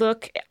need to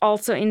look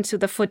also into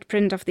the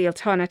footprint of the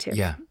alternative.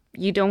 Yeah.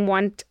 You don't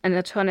want an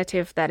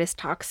alternative that is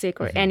toxic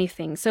or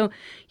anything. So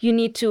you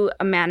need to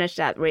manage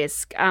that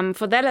risk.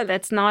 For that,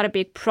 that's not a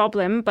big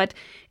problem, but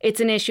it's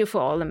an issue for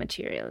all the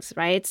materials,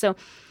 right?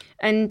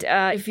 And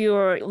if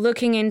you're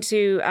looking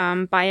into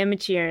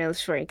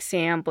biomaterials, for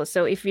example,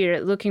 so if you're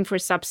looking for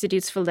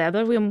substitutes for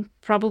leather, we're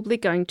probably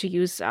going to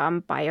use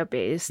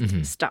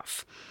bio-based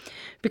stuff,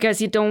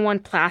 because you don't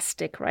want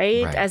plastic,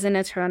 right? As an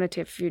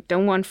alternative. You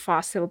don't want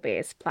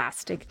fossil-based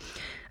plastic.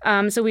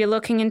 So we're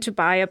looking into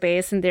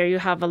bio-based, and there you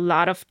have a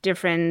lot of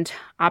different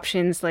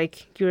options,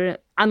 like your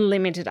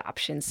unlimited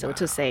options, so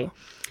to say.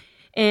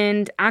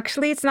 And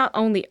actually, it's not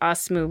only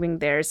us moving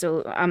there.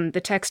 So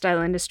the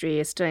textile industry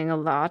is doing a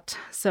lot.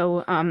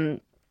 So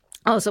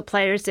also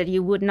players that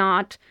you would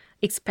not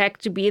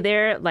expect to be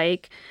there,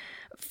 like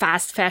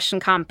fast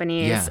fashion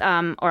companies,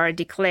 are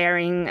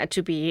declaring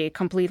to be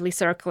completely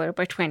circular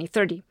by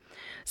 2030.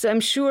 So I'm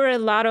sure a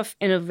lot of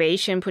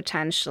innovation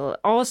potential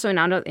also in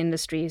other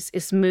industries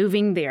is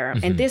moving there.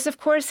 And this, of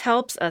course,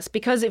 helps us,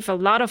 because if a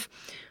lot of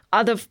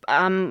other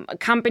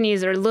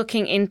companies are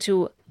looking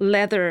into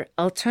leather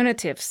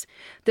alternatives,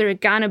 there are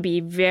going to be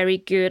very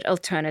good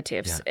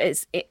alternatives. Yeah.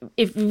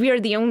 If we're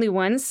the only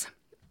ones,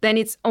 then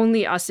it's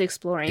only us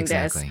exploring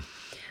this.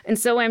 And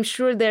so I'm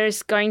sure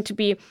there's going to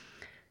be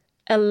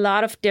a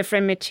lot of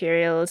different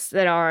materials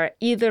that are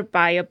either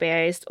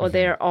bio-based or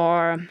there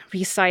are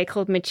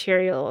recycled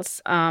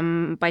materials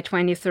by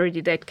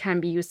 2030 that can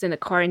be used in the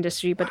car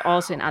industry, but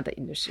also in other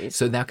industries.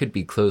 So that could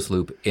be closed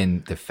loop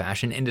in the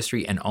fashion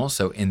industry and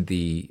also in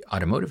the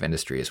automotive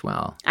industry as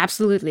well.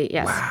 Absolutely,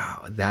 yes.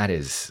 Wow,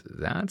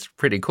 that's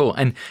pretty cool.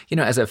 And,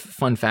 as a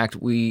fun fact,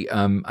 we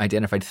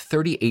identified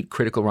 38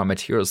 critical raw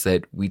materials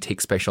that we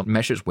take special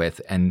measures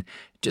with. And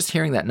just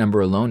hearing that number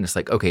alone, it's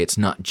like, okay, it's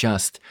not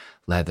just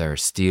leather,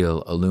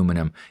 steel,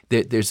 aluminum.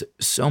 There's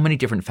so many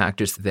different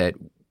factors that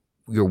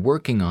you're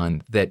working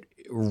on that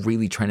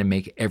really trying to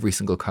make every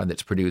single car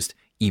that's produced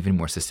even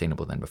more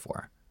sustainable than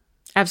before.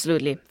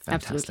 Absolutely.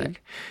 Fantastic. Absolutely.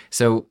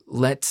 So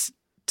let's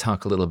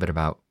talk a little bit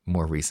about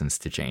more reasons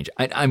to change.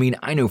 I mean,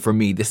 I know for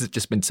me, this has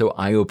just been so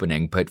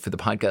eye-opening, but for the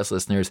podcast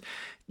listeners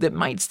that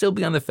might still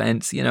be on the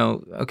fence,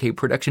 okay,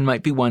 production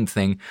might be one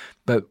thing,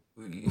 but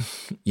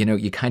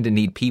you kind of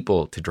need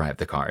people to drive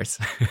the cars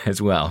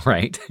as well,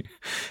 right?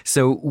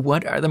 So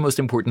what are the most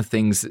important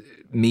things,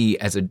 me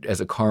as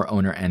a car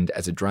owner and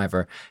as a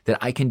driver, that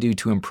I can do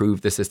to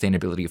improve the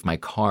sustainability of my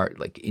car,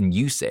 like in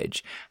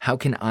usage? How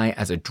can I,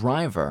 as a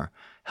driver,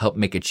 help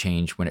make a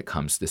change when it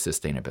comes to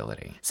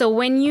sustainability? So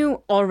when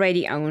you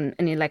already own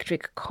an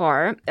electric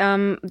car,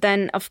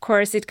 then of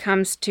course it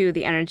comes to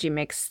the energy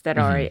mix that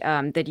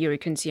that you're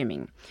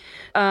consuming.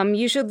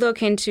 You should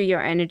look into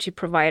your energy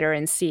provider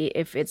and see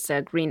if it's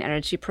a green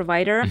energy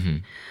provider.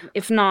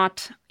 If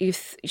not, you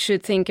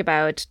should think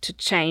about to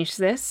change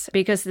this,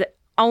 because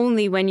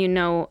only when you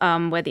know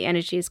where the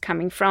energy is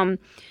coming from,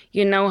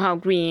 you know how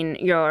green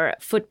your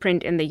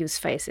footprint in the use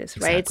phase is,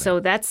 right? Exactly. So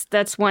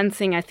that's one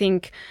thing. I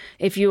think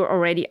if you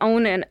already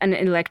own an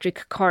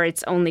electric car,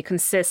 it's only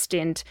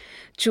consistent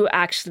to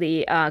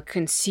actually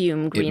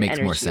consume green energy, it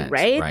makes more sense,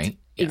 right?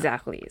 Yeah.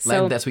 Exactly.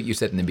 So that's what you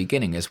said in the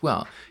beginning as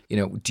well.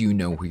 Do you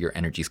know where your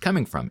energy is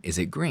coming from? Is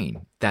it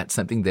green? That's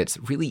something that's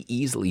really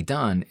easily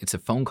done. It's a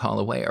phone call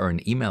away or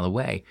an email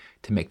away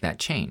to make that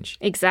change.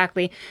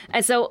 Exactly.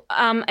 And so,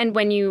 and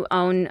when you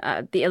own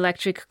the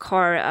electric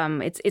car,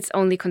 it's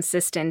only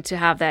consistent to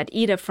have that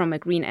either from a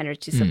green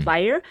energy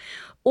supplier,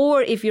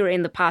 or if you're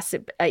in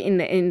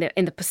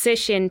the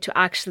position to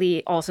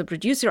actually also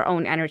produce your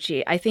own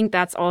energy. I think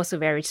that's also a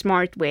very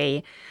smart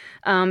way,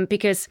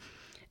 because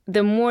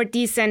the more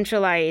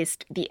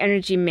decentralized the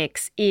energy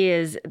mix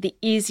is, the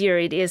easier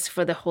it is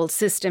for the whole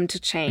system to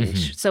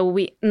change. So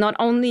we not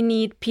only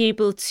need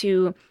people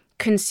to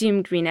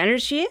consume green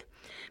energy,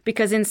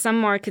 because in some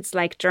markets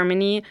like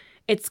Germany,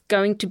 it's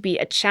going to be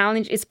a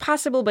challenge. It's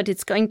possible, but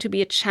it's going to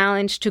be a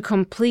challenge to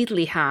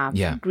completely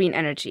have green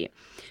energy.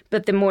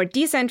 But the more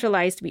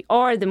decentralized we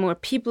are, the more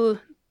people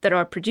that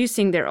are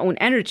producing their own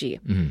energy,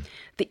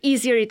 the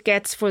easier it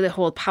gets for the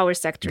whole power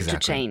sector to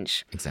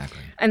change. Exactly.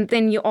 And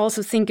then you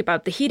also think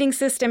about the heating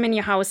system in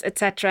your house,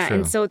 etc.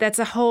 And so that's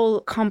a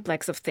whole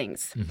complex of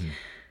things.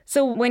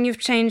 So when you've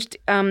changed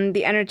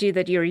the energy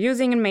that you're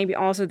using and maybe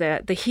also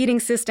the heating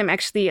system,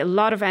 actually a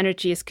lot of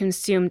energy is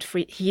consumed for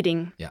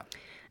heating. Yeah.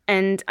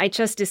 And I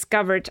just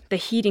discovered the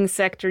heating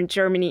sector in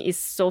Germany is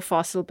so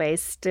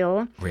fossil-based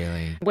still.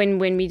 Really? When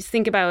we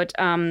think about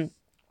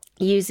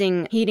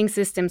using heating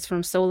systems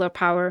from solar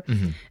power,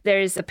 there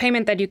is a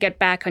payment that you get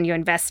back on your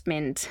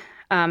investment.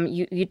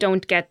 You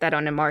don't get that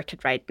on the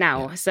market right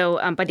now. Yeah.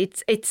 So, but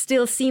it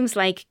still seems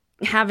like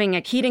having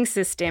a heating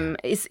system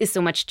is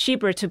so much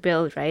cheaper to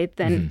build, right?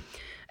 Than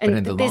but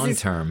in the long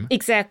term.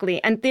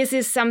 Exactly. And this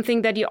is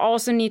something that you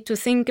also need to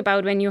think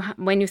about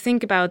when you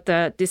think about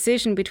the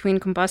decision between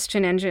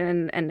combustion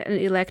engine and an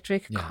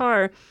electric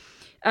car.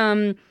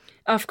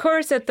 Of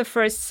course, at the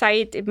first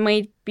sight, it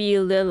might be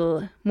a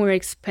little more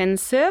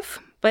expensive,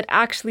 but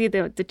actually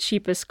the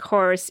cheapest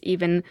cars,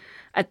 even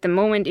at the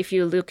moment, if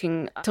you're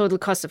looking total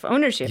cost of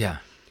ownership,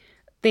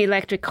 the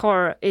electric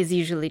car is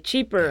usually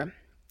cheaper.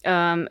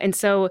 And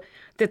so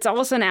that's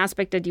also an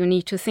aspect that you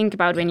need to think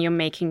about when you're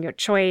making your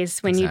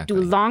choice. When you do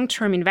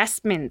long-term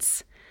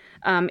investments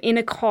in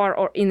a car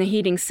or in a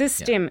heating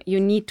system, you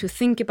need to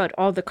think about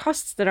all the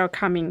costs that are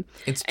coming.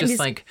 It's just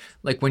like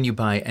when you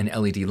buy an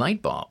LED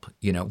light bulb.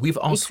 You know, we've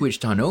all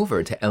switched on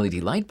over to LED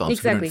light bulbs.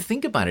 Exactly. We don't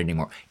think about it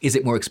anymore. Is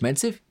it more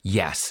expensive?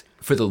 Yes.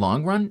 For the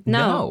long run?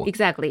 No.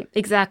 Exactly.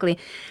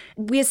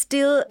 We're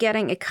still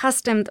getting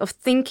accustomed of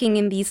thinking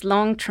in these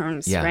long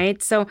terms,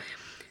 right? So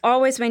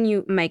always when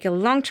you make a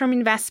long-term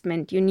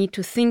investment, you need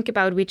to think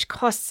about which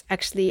costs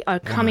actually are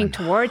coming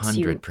towards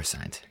you.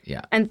 100%,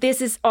 yeah. And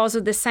this is also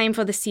the same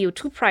for the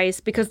CO2 price,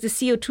 because the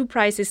CO2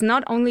 price is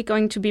not only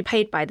going to be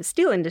paid by the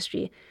steel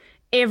industry.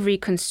 Every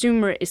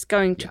consumer is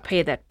going to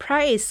pay that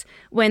price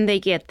when they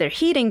get their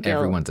heating bill.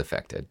 Everyone's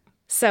affected.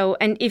 So,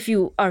 and if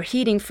you are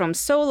heating from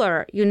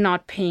solar, you're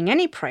not paying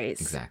any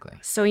price. Exactly.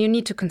 So you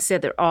need to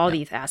consider all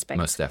these aspects.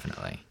 Most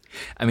definitely.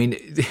 I mean,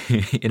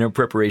 in our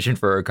preparation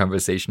for our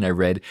conversation, I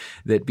read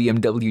that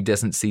BMW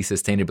doesn't see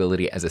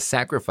sustainability as a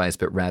sacrifice,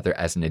 but rather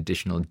as an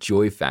additional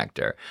joy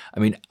factor.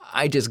 I mean,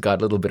 I just got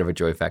a little bit of a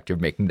joy factor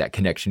making that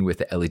connection with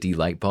the LED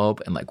light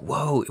bulb, and like,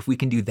 whoa, if we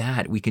can do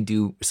that, we can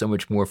do so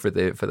much more for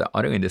the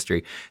auto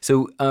industry.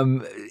 So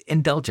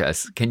indulge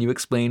us. Can you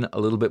explain a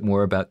little bit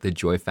more about the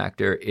joy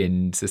factor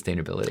in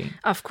sustainability?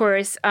 Of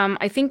course.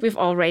 I think we've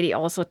already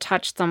also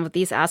touched some of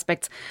these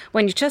aspects.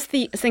 When you just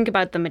think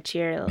about the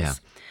materials. Yeah.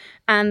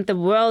 And the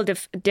world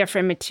of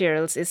different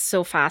materials is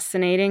so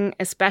fascinating,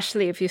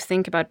 especially if you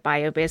think about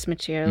bio-based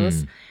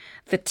materials.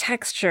 The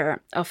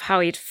texture of how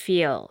it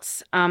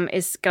feels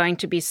is going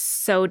to be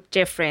so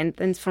different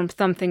than from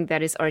something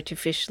that is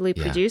artificially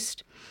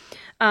produced.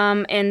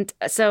 And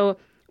so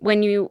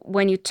when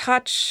you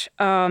touch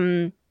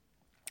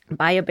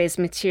bio-based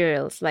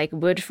materials like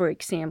wood, for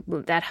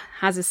example, that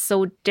has a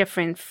so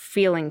different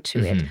feeling to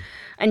it.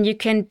 And you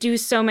can do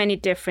so many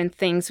different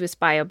things with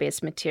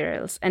bio-based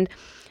materials. And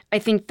I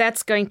think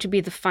that's going to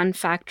be the fun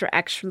factor,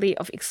 actually,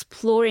 of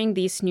exploring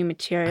these new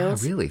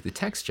materials. Oh, really? The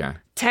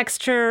texture?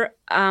 Texture,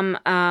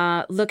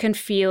 look and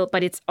feel,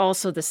 but it's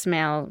also the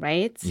smell,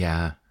 right?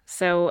 Yeah.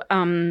 So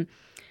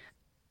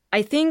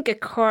I think a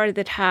car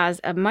that has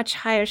a much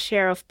higher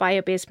share of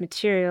bio-based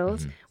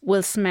materials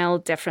will smell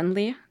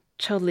differently,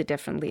 totally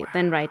differently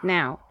than right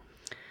now.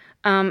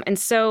 And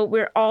so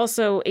we're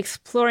also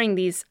exploring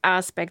these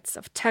aspects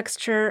of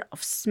texture,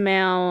 of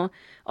smell,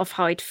 of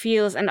how it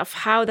feels, and of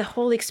how the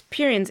whole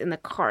experience in the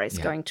car is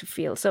going to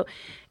feel. So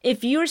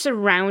if you're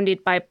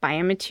surrounded by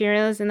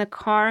biomaterials in the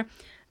car,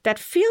 that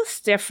feels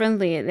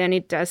differently than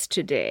it does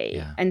today.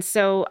 Yeah. And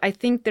so I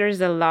think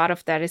there's a lot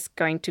of that is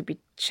going to be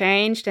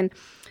changed. And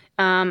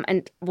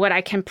what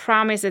I can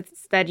promise is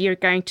that you're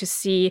going to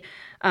see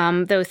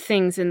those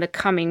things in the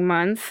coming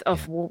month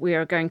of what we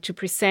are going to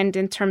present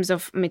in terms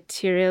of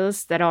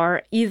materials that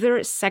are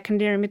either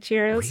secondary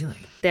materials. Really?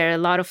 There are a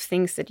lot of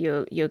things that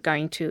you're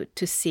going to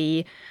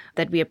see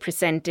that we are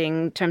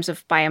presenting in terms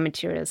of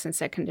biomaterials and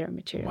secondary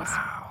materials.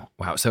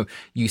 Wow. So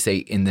you say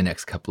in the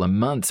next couple of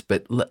months,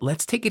 but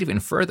let's take it even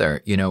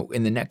further. You know,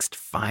 in the next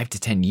 5 to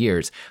 10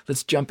 years,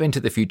 let's jump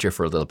into the future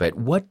for a little bit.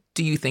 What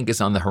do you think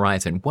is on the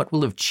horizon? What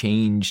will have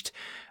changed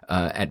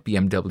at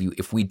BMW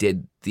if we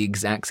did the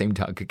exact same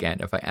talk again,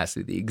 if I asked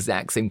you the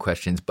exact same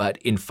questions, but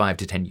in 5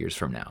 to 10 years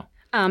from now?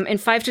 In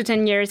 5 to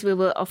 10 years, we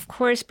will, of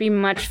course, be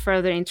much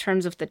further in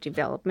terms of the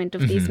development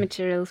of these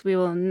materials. We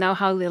will know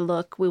how they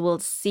look. We will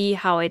see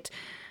how it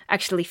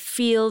actually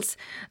feels.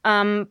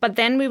 But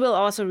then we will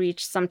also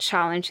reach some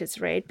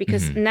challenges, right?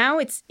 Because now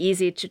it's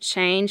easy to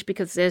change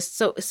because there's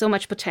so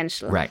much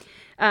potential. Right.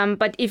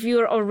 But if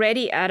you're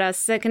already at a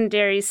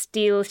secondary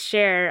steel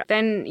share,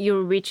 then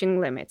you're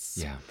reaching limits.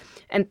 Yeah.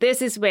 And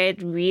this is where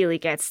it really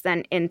gets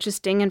then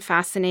interesting and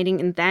fascinating.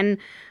 And then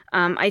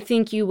I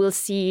think you will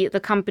see the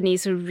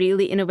companies who are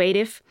really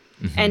innovative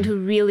and who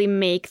really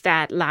make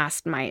that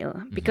last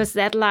mile, because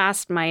that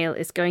last mile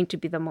is going to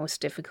be the most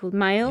difficult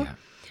mile. Yeah.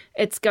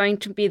 It's going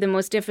to be the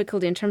most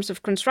difficult in terms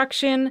of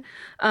construction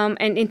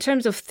and in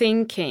terms of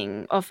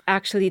thinking, of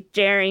actually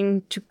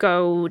daring to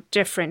go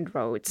different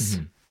roads.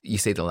 You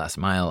say the last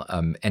mile.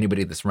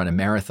 Anybody that's run a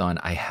marathon,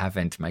 I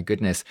haven't. My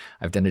goodness,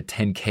 I've done a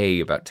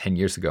 10K about 10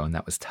 years ago, and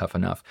that was tough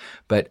enough.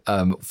 But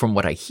from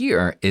what I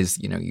hear is,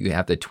 you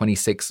have the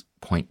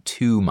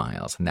 26.2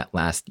 miles, and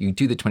you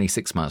do the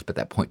 26 miles, but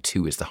that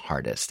 0.2 is the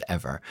hardest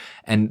ever.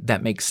 And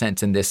that makes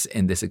sense in this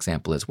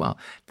example as well.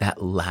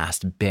 That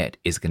last bit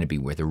is going to be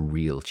where the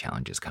real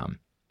challenges come.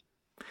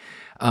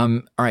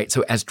 All right,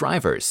 so as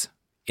drivers,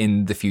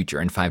 in the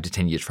future, in 5 to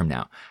 10 years from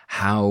now,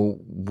 how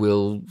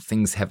will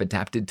things have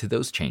adapted to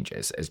those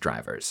changes as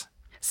drivers?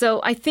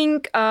 So I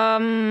think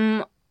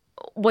what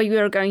we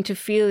are going to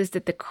feel is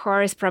that the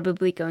car is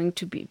probably going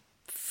to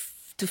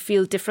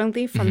feel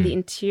differently from the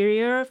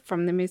interior,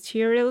 from the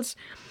materials.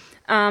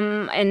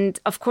 And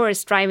of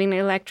course, driving an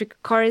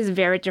electric car is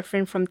very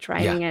different from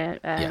driving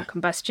a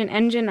combustion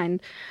engine.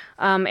 And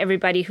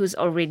everybody who's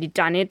already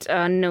done it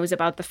knows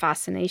about the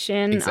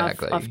fascination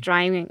of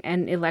driving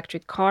an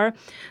electric car.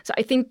 So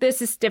I think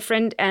this is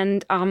different.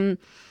 And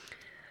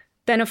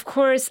then, of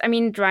course,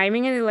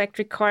 driving an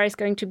electric car is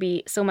going to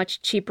be so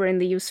much cheaper in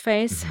the use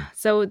phase.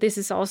 So this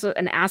is also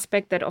an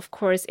aspect that, of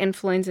course,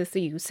 influences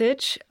the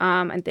usage.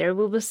 And there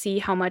we will see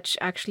how much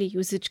actually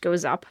usage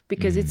goes up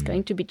because it's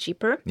going to be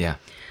cheaper. Yeah.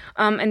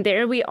 And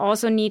there we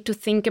also need to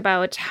think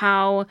about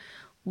how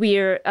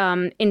we're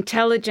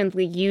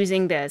intelligently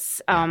using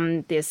this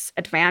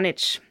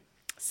advantage,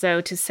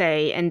 so to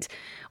say, and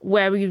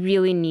where we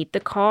really need the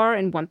car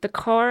and want the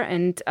car,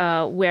 and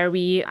where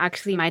we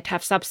actually might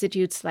have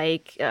substitutes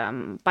like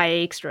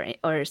bikes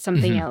or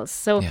something else.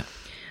 So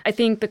I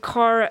think the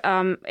car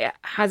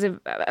has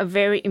a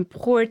very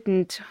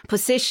important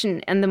position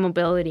in the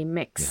mobility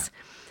mix.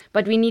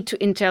 But we need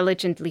to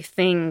intelligently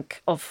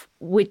think of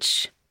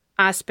which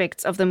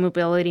aspects of the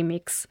mobility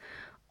mix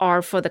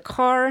are for the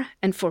car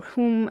and for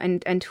whom,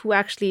 and who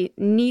actually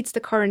needs the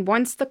car and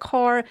wants the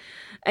car,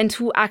 and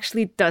who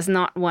actually does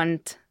not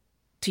want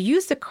to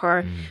use the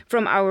car.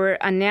 From our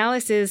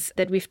analysis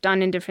that we've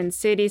done in different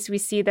cities, we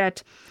see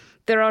that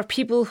there are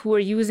people who are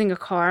using a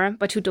car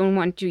but who don't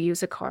want to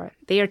use a car.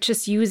 They are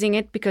just using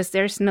it because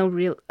there's no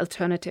real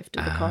alternative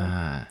to the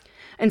car.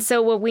 And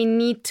so what we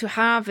need to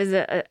have is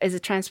a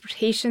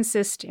transportation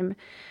system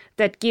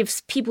that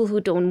gives people who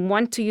don't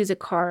want to use a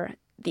car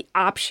the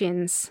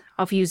options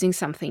of using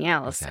something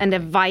else, and a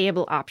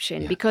viable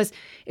option, because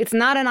it's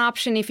not an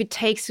option if it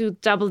takes you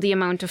double the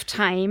amount of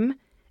time,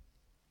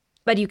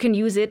 but you can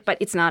use it, but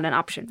it's not an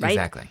option, right?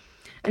 Exactly.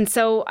 And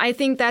so I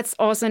think that's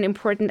also an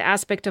important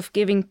aspect of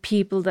giving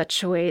people the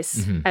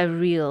choice, a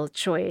real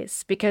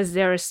choice, because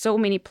there are so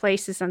many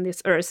places on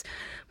this earth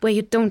where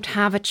you don't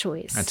have a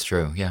choice. That's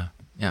true. Yeah.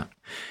 Yeah.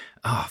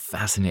 Oh,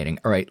 fascinating.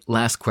 All right,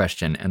 last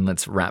question, and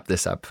let's wrap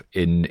this up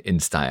in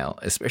style,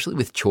 especially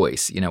with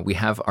choice. We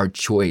have our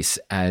choice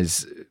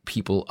as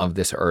people of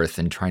this earth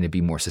and trying to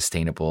be more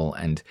sustainable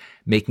and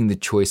making the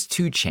choice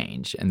to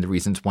change, and the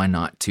reasons why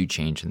not to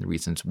change and the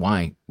reasons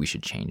why we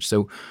should change.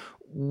 So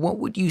what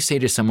would you say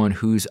to someone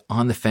who's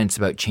on the fence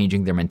about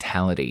changing their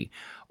mentality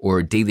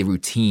or daily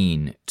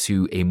routine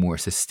to a more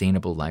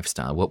sustainable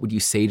lifestyle? What would you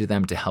say to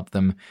them to help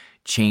them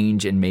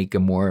change and make a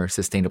more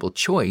sustainable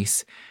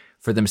choice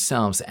for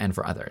themselves and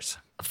for others?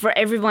 For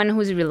everyone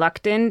who's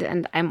reluctant,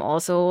 and I'm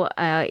also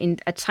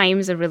at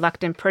times a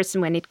reluctant person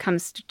when it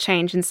comes to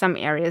change in some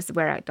areas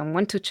where I don't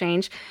want to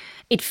change,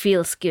 it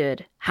feels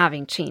good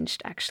having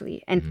changed,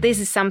 actually. And this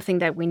is something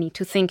that we need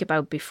to think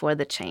about before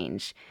the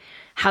change.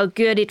 How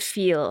good it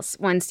feels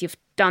once you've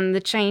done the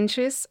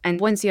changes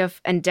and once you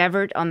have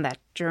endeavored on that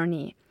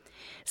journey.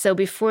 So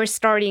before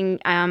starting,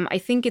 I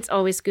think it's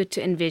always good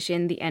to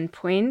envision the end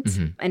point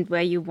and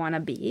where you want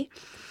to be.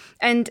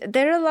 And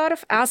there are a lot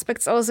of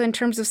aspects also in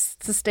terms of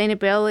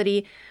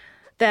sustainability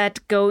that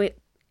go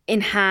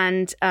in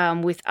hand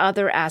with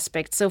other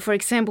aspects. So, for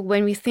example,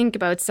 when we think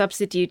about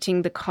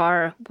substituting the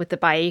car with the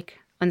bike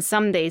on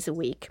some days a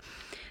week,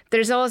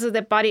 there's also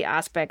the body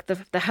aspect,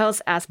 the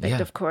health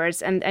aspect, of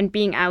course, and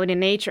being out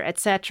in nature,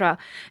 etc.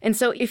 And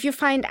so if you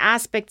find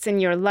aspects in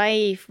your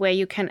life where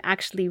you can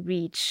actually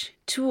reach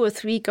 2 or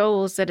 3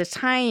 goals at a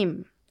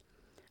time,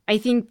 I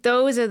think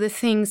those are the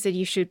things that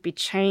you should be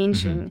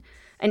changing.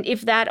 And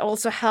if that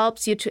also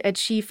helps you to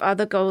achieve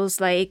other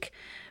goals like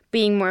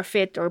being more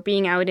fit or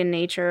being out in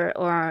nature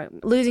or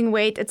losing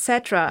weight,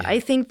 etc., I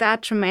think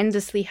that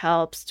tremendously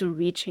helps to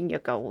reaching your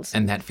goals.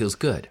 And that feels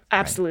good.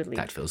 Absolutely.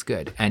 Right? That feels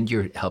good. And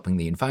you're helping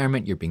the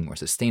environment, you're being more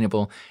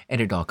sustainable, and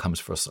it all comes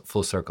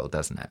full circle,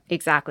 doesn't it?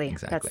 Exactly.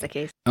 That's the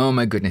case. Oh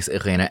my goodness,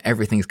 Irene,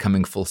 everything's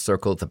coming full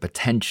circle. The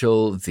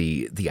potential,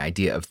 the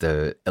idea of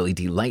the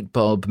LED light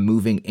bulb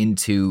moving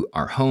into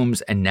our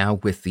homes, and now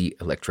with the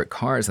electric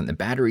cars and the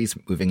batteries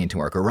moving into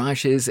our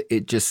garages,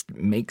 it just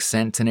makes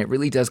sense, and it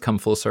really does come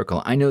full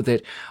circle. I know know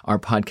that our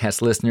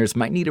podcast listeners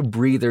might need a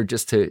breather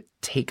just to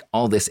take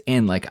all this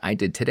in like I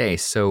did today.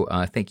 So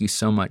thank you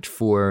so much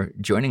for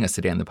joining us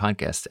today on the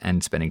podcast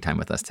and spending time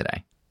with us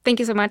today. Thank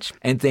you so much.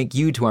 And thank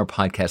you to our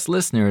podcast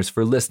listeners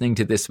for listening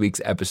to this week's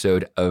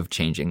episode of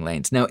Changing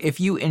Lanes. Now, if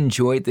you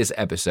enjoyed this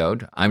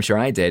episode, I'm sure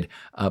I did,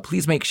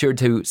 please make sure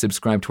to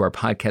subscribe to our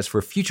podcast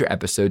for future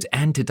episodes,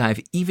 and to dive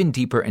even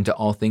deeper into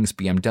all things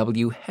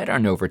BMW, head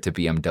on over to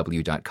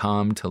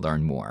bmw.com to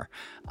learn more.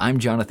 I'm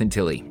Jonathan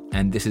Tilley,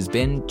 and this has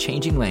been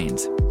Changing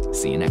Lanes.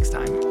 See you next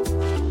time.